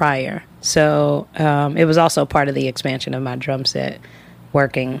band prior. So it was also part of the expansion of my drum set,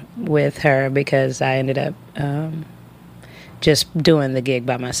 working with her, because I ended up just doing the gig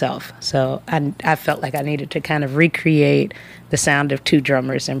by myself. So I felt like I needed to kind of recreate the sound of 2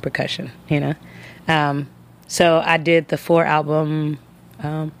 drummers and percussion, you know. So I did the 4 album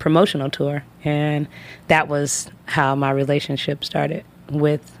promotional tour, and that was how my relationship started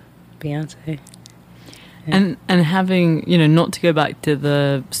with Beyonce. Yeah. And having, you know, not to go back to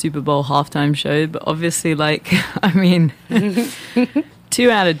the Super Bowl halftime show, but obviously, like, I mean, 2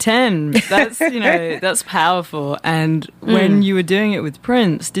 out of 10, that's, you know, that's powerful. And when you were doing it with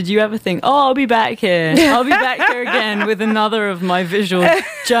Prince, did you ever think, oh, I'll be back here. I'll be back here again with another of my visual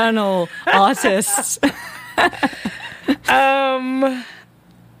journal artists?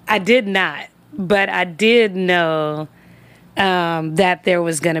 I did not, but I did know that there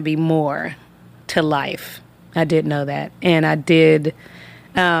was going to be more to life. I did know that. And I did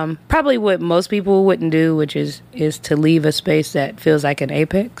probably what most people wouldn't do, which is to leave a space that feels like an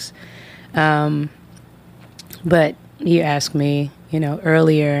apex. But you asked me, you know,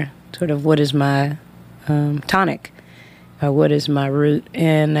 earlier, sort of what is my tonic or what is my root?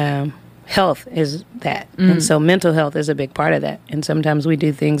 And health is that. And so mental health is a big part of that. And sometimes we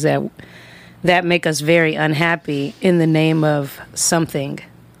do things that make us very unhappy in the name of something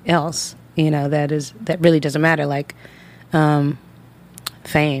else, that really doesn't matter, like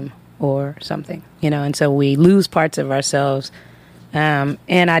fame or something, and so we lose parts of ourselves.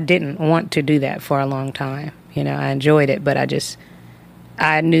 And I didn't want to do that for a long time. I enjoyed it, but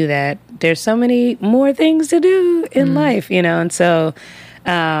I knew that there's so many more things to do in life, and so,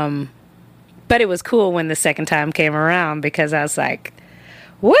 but it was cool when the second time came around, because I was like,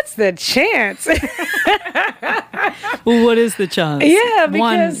 what's the chance? Well, what is the chance? Yeah,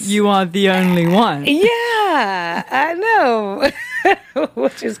 one, you are the only one. Yeah, I know,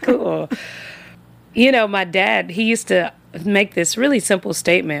 which is cool. My dad, he used to make this really simple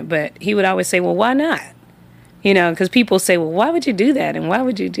statement, but he would always say, well, why not? Because people say, well, why would you do that? And why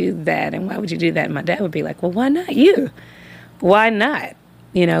would you do that? And why would you do that? And my dad would be like, well, why not you? Why not?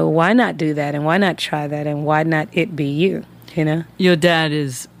 Why not do that? And why not try that? And why not it be you? Your dad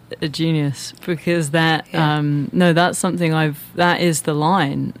is a genius, because that's something that is the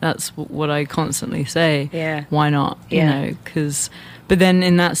line. That's what I constantly say. Yeah. Why not? Yeah. But then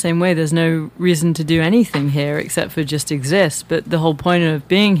in that same way, there's no reason to do anything here except for just exist. But the whole point of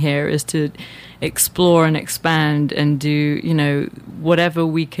being here is to explore and expand and do, whatever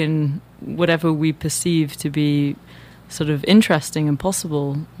we perceive to be sort of interesting and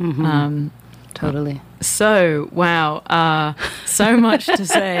possible. Mm-hmm. Totally. So, wow, so much to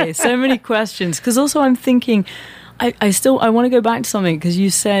say, so many questions. Because also I'm thinking, I want to go back to something, because you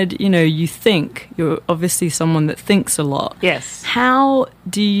said, you're obviously someone that thinks a lot. Yes. How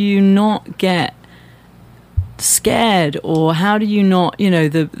do you not get scared, or how do you not,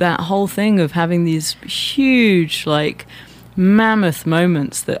 that whole thing of having these huge, like, mammoth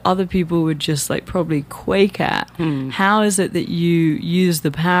moments that other people would just like probably quake at? How is it that you use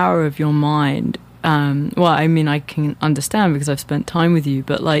the power of your mind? Well, I mean, I can understand because I've spent time with you,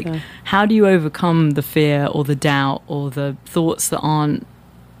 but like, how do you overcome the fear or the doubt or the thoughts that aren't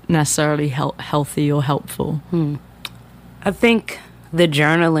necessarily healthy or helpful? I think the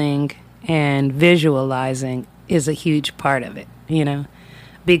journaling and visualizing is a huge part of it,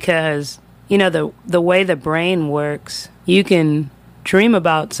 because the way the brain works, you can dream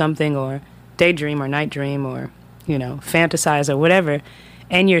about something, or daydream or night dream, or fantasize or whatever,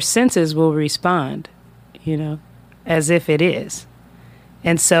 and your senses will respond as if it is.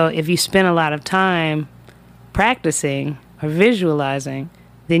 And so if you spend a lot of time practicing or visualizing,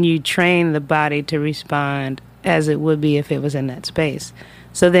 then you train the body to respond as it would be if it was in that space.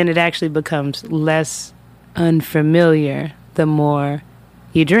 So then it actually becomes less unfamiliar the more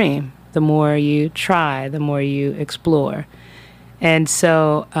you dream, the more you try, the more you explore. And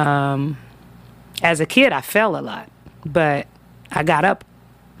so as a kid, I fell a lot, but I got up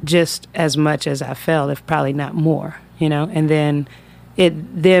just as much as I fell, if probably not more, and then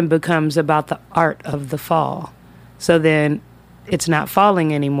it then becomes about the art of the fall. So then it's not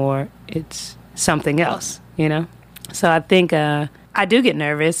falling anymore, it's something else, So I think I do get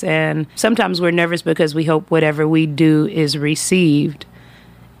nervous, and sometimes we're nervous because we hope whatever we do is received.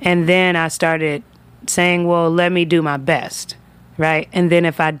 And then I started saying, well, let me do my best, right? And then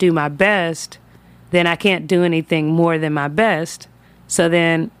if I do my best, then I can't do anything more than my best. So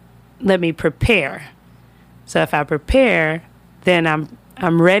then let me prepare. So if I prepare, then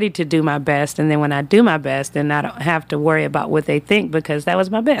I'm ready to do my best. And then when I do my best, then I don't have to worry about what they think, because that was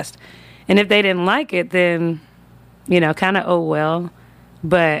my best. And if they didn't like it, then, kind of, oh, well.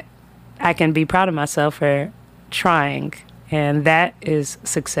 But I can be proud of myself for trying. And that is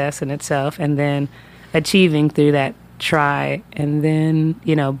success in itself. And then achieving through that try, and then,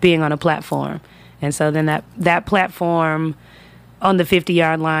 being on a platform. And so then that platform on the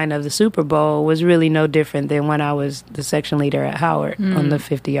 50-yard line of the Super Bowl was really no different than when I was the section leader at Howard on the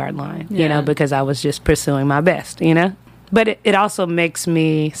 50-yard line, because I was just pursuing my best, But it also makes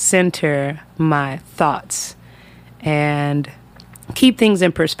me center my thoughts and keep things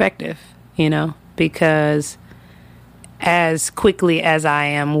in perspective, because as quickly as I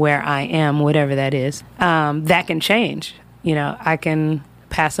am where I am, whatever that is, that can change. I can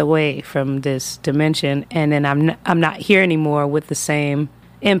pass away from this dimension, and then I'm not here anymore with the same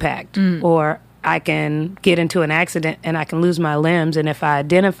impact. Or I can get into an accident and I can lose my limbs, and if I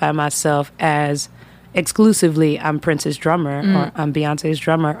identify myself as exclusively I'm Prince's drummer, or I'm Beyonce's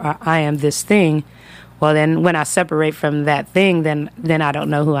drummer, or I am this thing, well, then when I separate from that thing, then I don't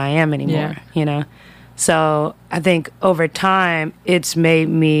know who I am anymore, So I think over time, it's made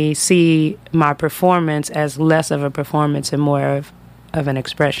me see my performance as less of a performance and more of an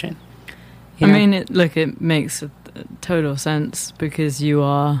expression. I mean, it makes total sense because you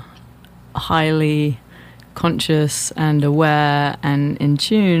are highly conscious and aware and in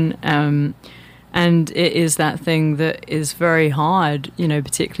tune. And it is that thing that is very hard,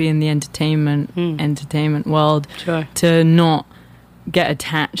 particularly in the entertainment world, Sure. to not get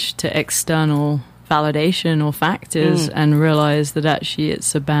attached to external validation or factors and realize that actually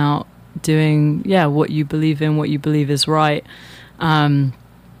it's about doing, what you believe in, what you believe is right. And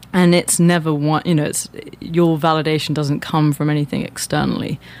it's never one, it's your validation doesn't come from anything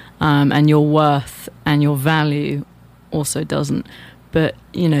externally, and your worth and your value also doesn't. But,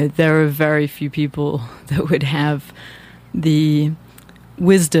 there are very few people that would have the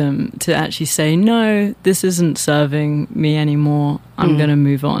wisdom to actually say, no, this isn't serving me anymore. I'm going to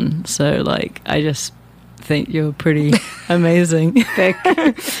move on. So, I just think you're pretty amazing.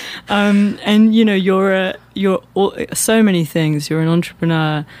 And, you're so many things. You're an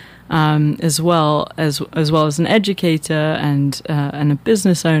entrepreneur, as well as an educator and a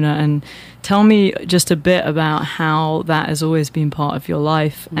business owner. And tell me just a bit about how that has always been part of your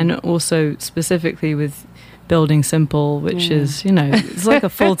life, and also specifically with Building Simple, which is, it's like a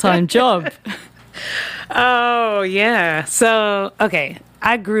full-time job. Oh, yeah. So, okay,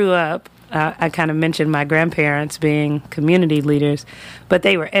 I grew up, I kind of mentioned my grandparents being community leaders, but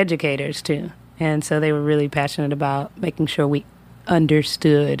they were educators too. And so they were really passionate about making sure we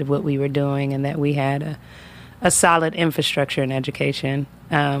understood what we were doing and that we had a solid infrastructure in education.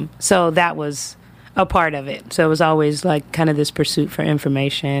 So that was a part of it. So it was always like kind of this pursuit for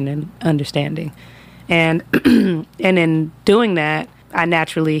information and understanding. And and in doing that, I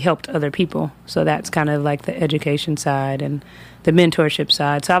naturally helped other people. So that's kind of like the education side and the mentorship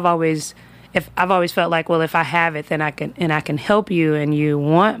side. So I've always felt like, well, if I have it, then I can help you, and you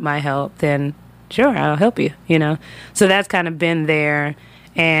want my help, then sure, I'll help you, So that's kind of been there.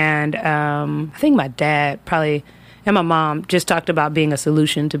 And I think my dad probably, and my mom just talked about being a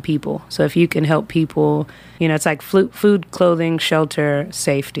solution to people. So if you can help people, it's like food, clothing, shelter,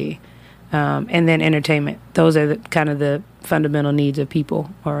 safety, and then entertainment. Those are kind of the fundamental needs of people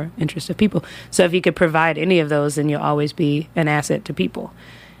or interests of people. So if you could provide any of those, then you'll always be an asset to people.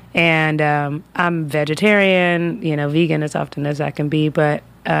 And I'm vegetarian, vegan as often as I can be, but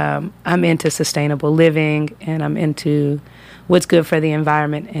I'm into sustainable living, and I'm into what's good for the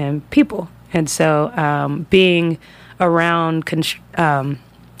environment and people. And so being around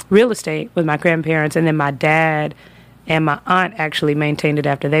real estate with my grandparents, and then my dad and my aunt actually maintained it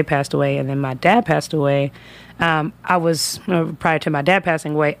after they passed away, and then my dad passed away. Prior to my dad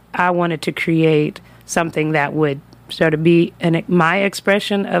passing away, I wanted to create something that would sort of be my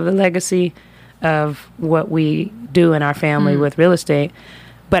expression of the legacy of what we do in our family with real estate.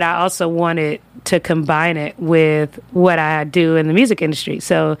 But I also wanted to combine it with what I do in the music industry.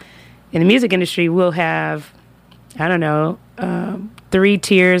 So in the music industry, we'll have, 3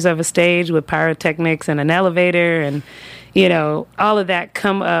 tiers of a stage with pyrotechnics and an elevator, and, all of that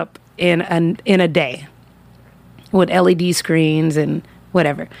come up in a day with LED screens and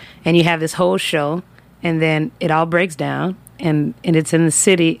whatever. And you have this whole show, and then it all breaks down, and it's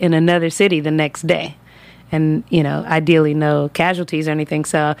in another city the next day. And, ideally no casualties or anything.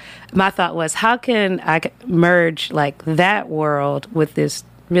 So my thought was, how can I merge like that world with this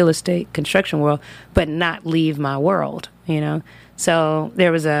real estate construction world, but not leave my world, So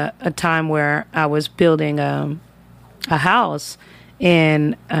there was a time where I was building a house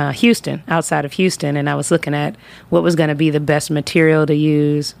in Houston, outside of Houston, and I was looking at what was going to be the best material to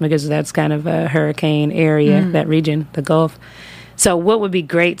use, because that's kind of a hurricane area, that region, the Gulf. So what would be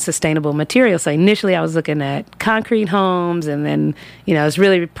great sustainable material? So initially I was looking at concrete homes, and then, it's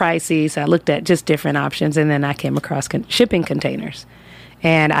really pricey. So I looked at just different options, and then I came across shipping containers.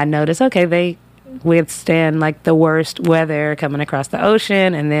 And I noticed, okay, they withstand like the worst weather coming across the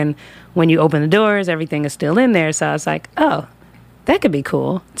ocean. And then when you open the doors, everything is still in there. So I was like, oh, that could be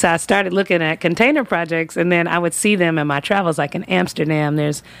cool. So I started looking at container projects, and then I would see them in my travels. Like in Amsterdam,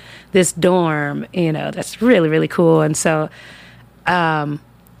 there's this dorm, that's really, really cool. And so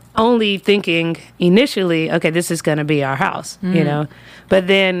only thinking initially, okay, this is going to be our house, But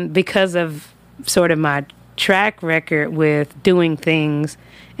then because of sort of my track record with doing things,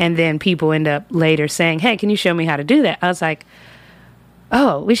 and then people end up later saying, hey, can you show me how to do that? I was like,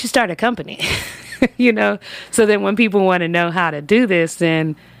 oh, we should start a company, So then when people want to know how to do this,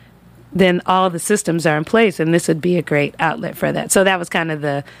 then all the systems are in place, and this would be a great outlet for that. So that was kind of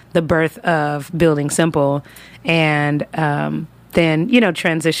the birth of Building Simple. And then,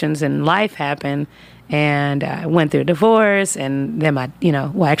 transitions in life happen, and I went through a divorce, and then my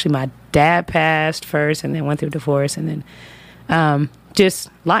dad passed first, and then went through a divorce, and then just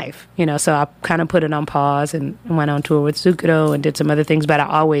life, So I kind of put it on pause and went on tour with Zucchero and did some other things. But I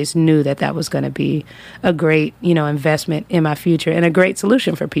always knew that was going to be a great, investment in my future and a great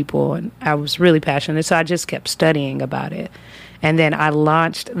solution for people. And I was really passionate. So I just kept studying about it. And then I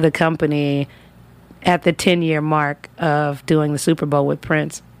launched the company at the 10-year mark of doing the Super Bowl with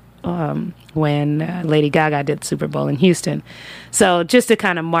Prince when Lady Gaga did the Super Bowl in Houston. So just to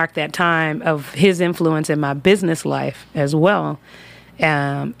kind of mark that time of his influence in my business life as well.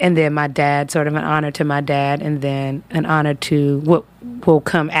 And then my dad, sort of an honor to my dad, and then an honor to what will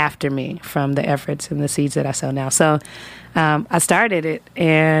come after me from the efforts and the seeds that I sow now. So I started it,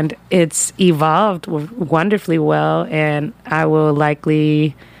 and it's evolved wonderfully well, and I will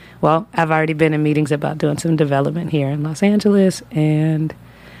likely, I've already been in meetings about doing some development here in Los Angeles, and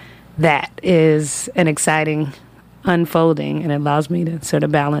that is an exciting unfolding, and it allows me to sort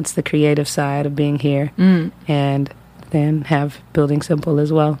of balance the creative side of being here and then have Building Simple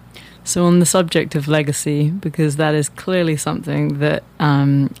as well. So on the subject of legacy, because that is clearly something that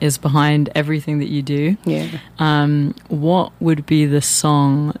is behind everything that you do, what would be the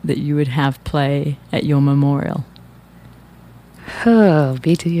song that you would have play at your memorial? Oh,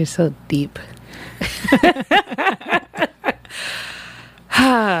 BT, you're so deep.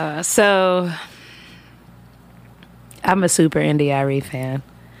 So I'm a super India.Arie fan,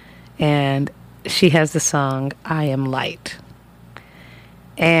 and she has the song I Am Light.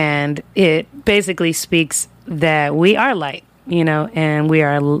 And it basically speaks that we are light, and we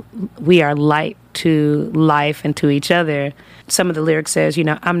are light to life and to each other. Some of the lyrics says,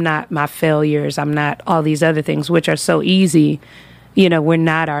 I'm not my failures, I'm not all these other things, which are so easy. We're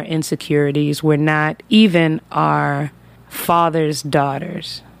not our insecurities, we're not even our father's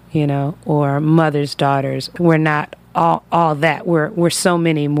daughters, or mother's daughters. We're not all that. We're so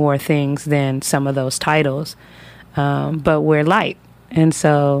many more things than some of those titles, but we're light. And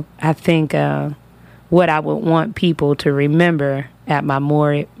so I think what I would want people to remember at my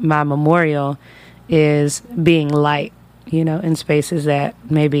memorial is being light, in spaces that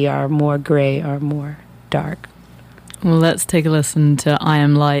maybe are more gray or more dark. Well, let's take a listen to I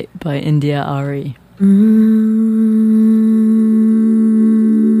Am Light by India.Arie.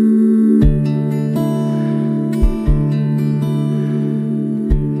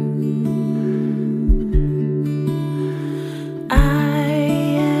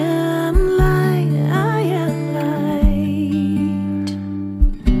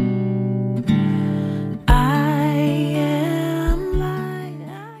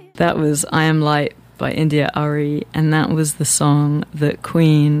 That was I Am Light by India.Arie, and that was the song that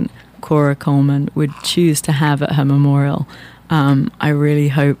Queen Cora Coleman would choose to have at her memorial. I really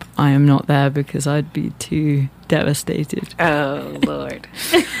hope I am not there, because I'd be too devastated. Oh, Lord.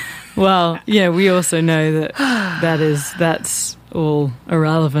 Well, we also know that that's all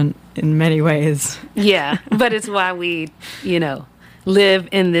irrelevant in many ways. Yeah, but it's why we, live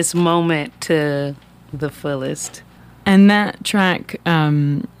in this moment to the fullest. And that track,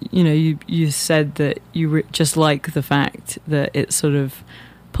 you said that you just like the fact that it's sort of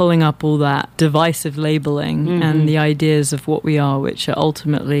pulling up all that divisive labeling and the ideas of what we are, which are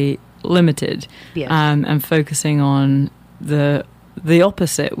ultimately limited, and focusing on the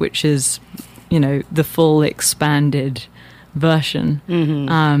opposite, which is, the full expanded version.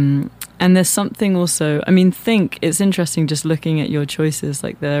 And there's something also, it's interesting just looking at your choices,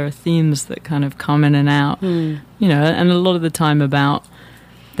 like there are themes that kind of come in and out, and a lot of the time about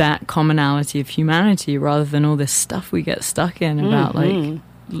that commonality of humanity rather than all this stuff we get stuck in about like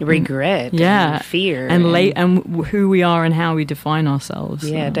regret, and fear, and who we are and how we define ourselves.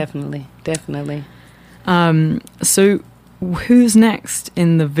 Yeah, definitely. So who's next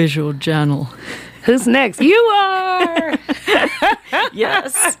in the visual journal? Who's next? You are!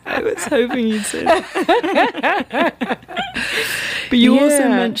 Yes, I was hoping you'd say that. But you also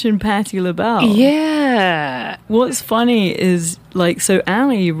mentioned Patti LaBelle. Yeah. What's funny is, so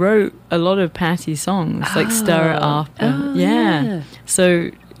Ali wrote a lot of Patti songs, like Stir It Up. Yeah.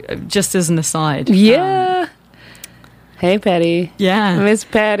 So, just as an aside. Yeah. Hey, Patti. Yeah. Miss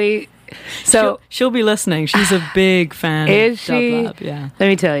Patti. So she'll be listening. She's a big fan is of she? Dub Lab. Yeah. Let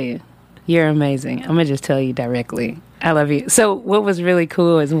me tell you. You're amazing. I'm going to just tell you directly. I love you. So what was really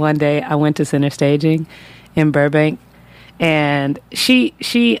cool is one day I went to Center Staging in Burbank, and she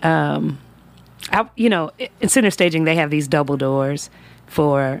in Center Staging, they have these double doors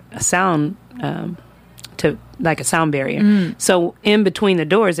for a sound, to like a sound barrier. So in between the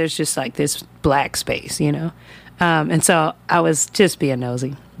doors, there's just like this black space, and so I was just being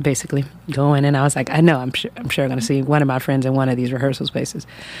nosy, basically going, and I was like, I know, I'm sure I'm going to see one of my friends in one of these rehearsal spaces.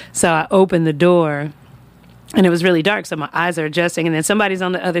 So I opened the door, And it was really dark, so my eyes are adjusting, and then somebody's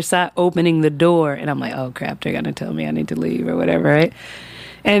on the other side opening the door, and I'm like, oh crap, they're gonna tell me I need to leave or whatever, right?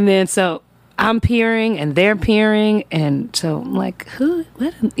 And then so I'm peering and they're peering, and so I'm like, who,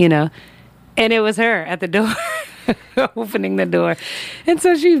 what, you know? And it was her at the door, opening the door. And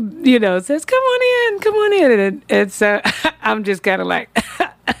so she, you know, says, come on in. And so I'm just kind of like,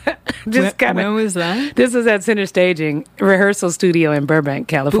 When was that? This was at Center Staging Rehearsal Studio in Burbank,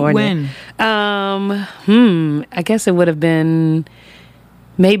 California. But when? I guess it would have been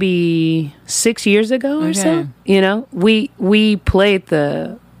maybe 6 years ago or so. You know, we played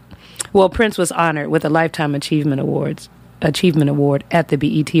Prince was honored with a Lifetime Achievement Award at the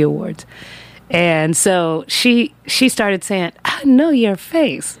BET Awards. And so she started saying, I know your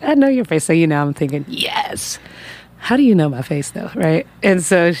face. So, you know, I'm thinking, yes. How do you know my face, though, right? And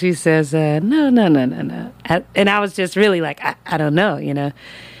so she says, no. And I was just really like, I don't know, you know.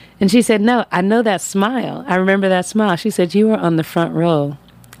 And she said, no, I know that smile. I remember that smile. She said, you were on the front row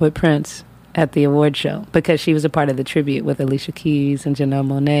with Prince at the award show, because she was a part of the tribute with Alicia Keys and Janelle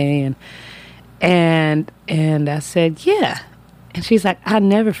Monáe. And I said, yeah. And she's like, I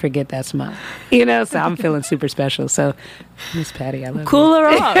never forget that smile. You know, so I'm feeling super special. So, Miss Patty, I love Cool you. her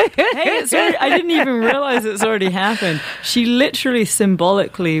up. Hey, I didn't even realize it's already happened. She literally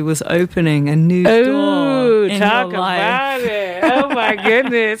symbolically was opening a new door in talk your life. about it. Oh, my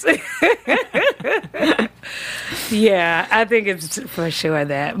goodness. Yeah, I think it's for sure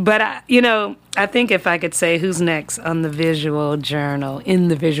that. But, I think if I could say who's next on the visual journal,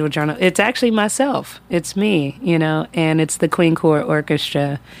 it's actually myself. It's me, you know, and it's the Queen Core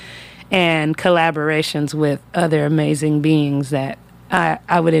Orchestra and collaborations with other amazing beings that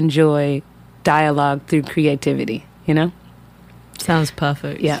I would enjoy dialogue through creativity, you know? Sounds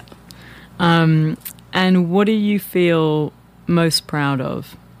perfect. Yeah. And what do you feel most proud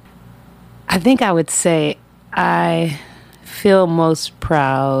of? I think I would say I feel most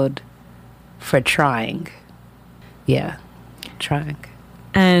proud for trying. Yeah, trying.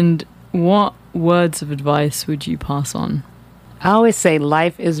 And what words of advice would you pass on? I always say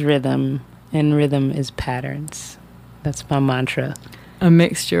life is rhythm and rhythm is patterns. That's my mantra. A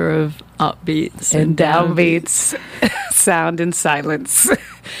mixture of upbeats and downbeats. Sound and silence.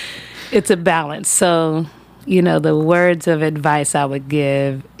 It's a balance. So, you know, the words of advice I would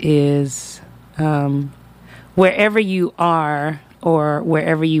give is wherever you are or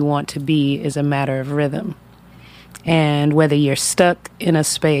wherever you want to be is a matter of rhythm. And whether you're stuck in a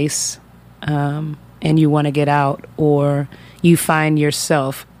space and you want to get out, or you find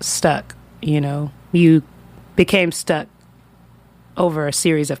yourself stuck, you know, you became stuck over a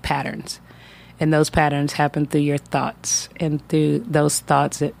series of patterns. And those patterns happen through your thoughts, and through those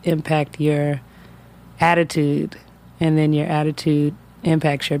thoughts that impact your attitude, and then your attitude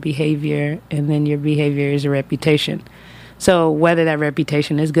impacts your behavior, and then your behavior is a reputation. So whether that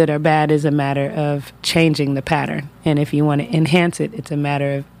reputation is good or bad is a matter of changing the pattern. And if you want to enhance it, it's a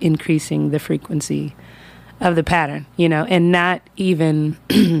matter of increasing the frequency of the pattern, you know, and not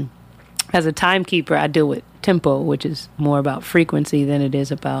even as a timekeeper, I deal with tempo, which is more about frequency than it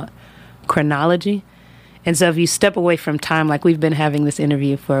is about chronology. And so if you step away from time, like we've been having this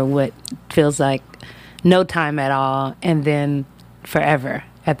interview for what feels like no time at all, and then forever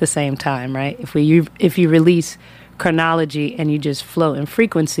at the same time, right? If you release chronology and you just flow in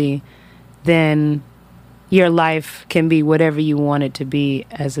frequency, then your life can be whatever you want it to be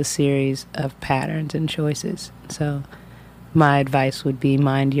as a series of patterns and choices. So my advice would be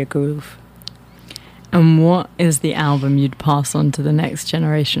mind your groove. And what is the album you'd pass on to the next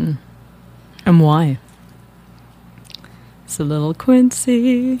generation? And why? It's a little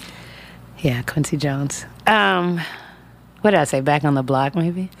Quincy. Yeah, Quincy Jones. What did I say? Back on the Block,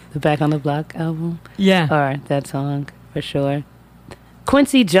 maybe? The Back on the Block album? Yeah. Or that song, for sure.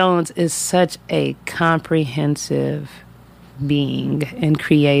 Quincy Jones is such a comprehensive being and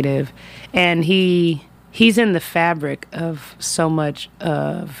creative. And he's in the fabric of so much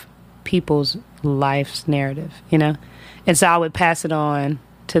of people's life's narrative, you know? And so I would pass it on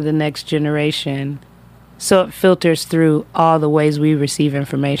to the next generation so it filters through all the ways we receive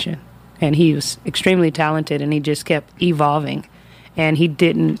information. And he was extremely talented, and he just kept evolving. And he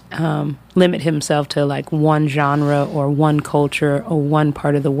didn't limit himself to like one genre or one culture or one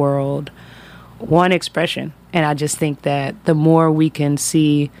part of the world, one expression. And I just think that the more we can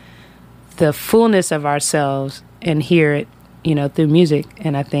see the fullness of ourselves and hear it, you know, through music,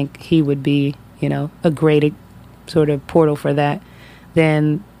 and I think he would be, you know, a great sort of portal for that,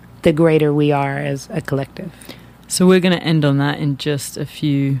 then the greater we are as a collective. So we're going to end on that in just a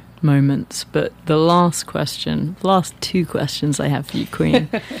few moments. But the last two questions I have for you, Queen.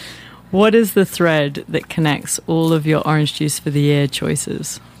 What is the thread that connects all of your orange juice for the year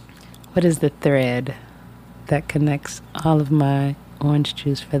choices? What is the thread that connects all of my orange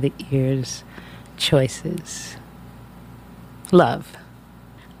juice for the ears choices? Love.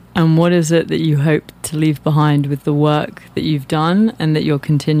 And what is it that you hope to leave behind with the work that you've done and that you're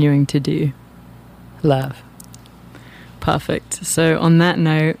continuing to do? Love. Perfect. So on that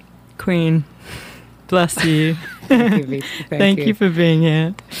note, Queen, bless you. Thank you. Thank you for being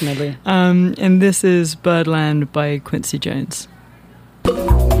here. Definitely. And this is Birdland by Quincy Jones.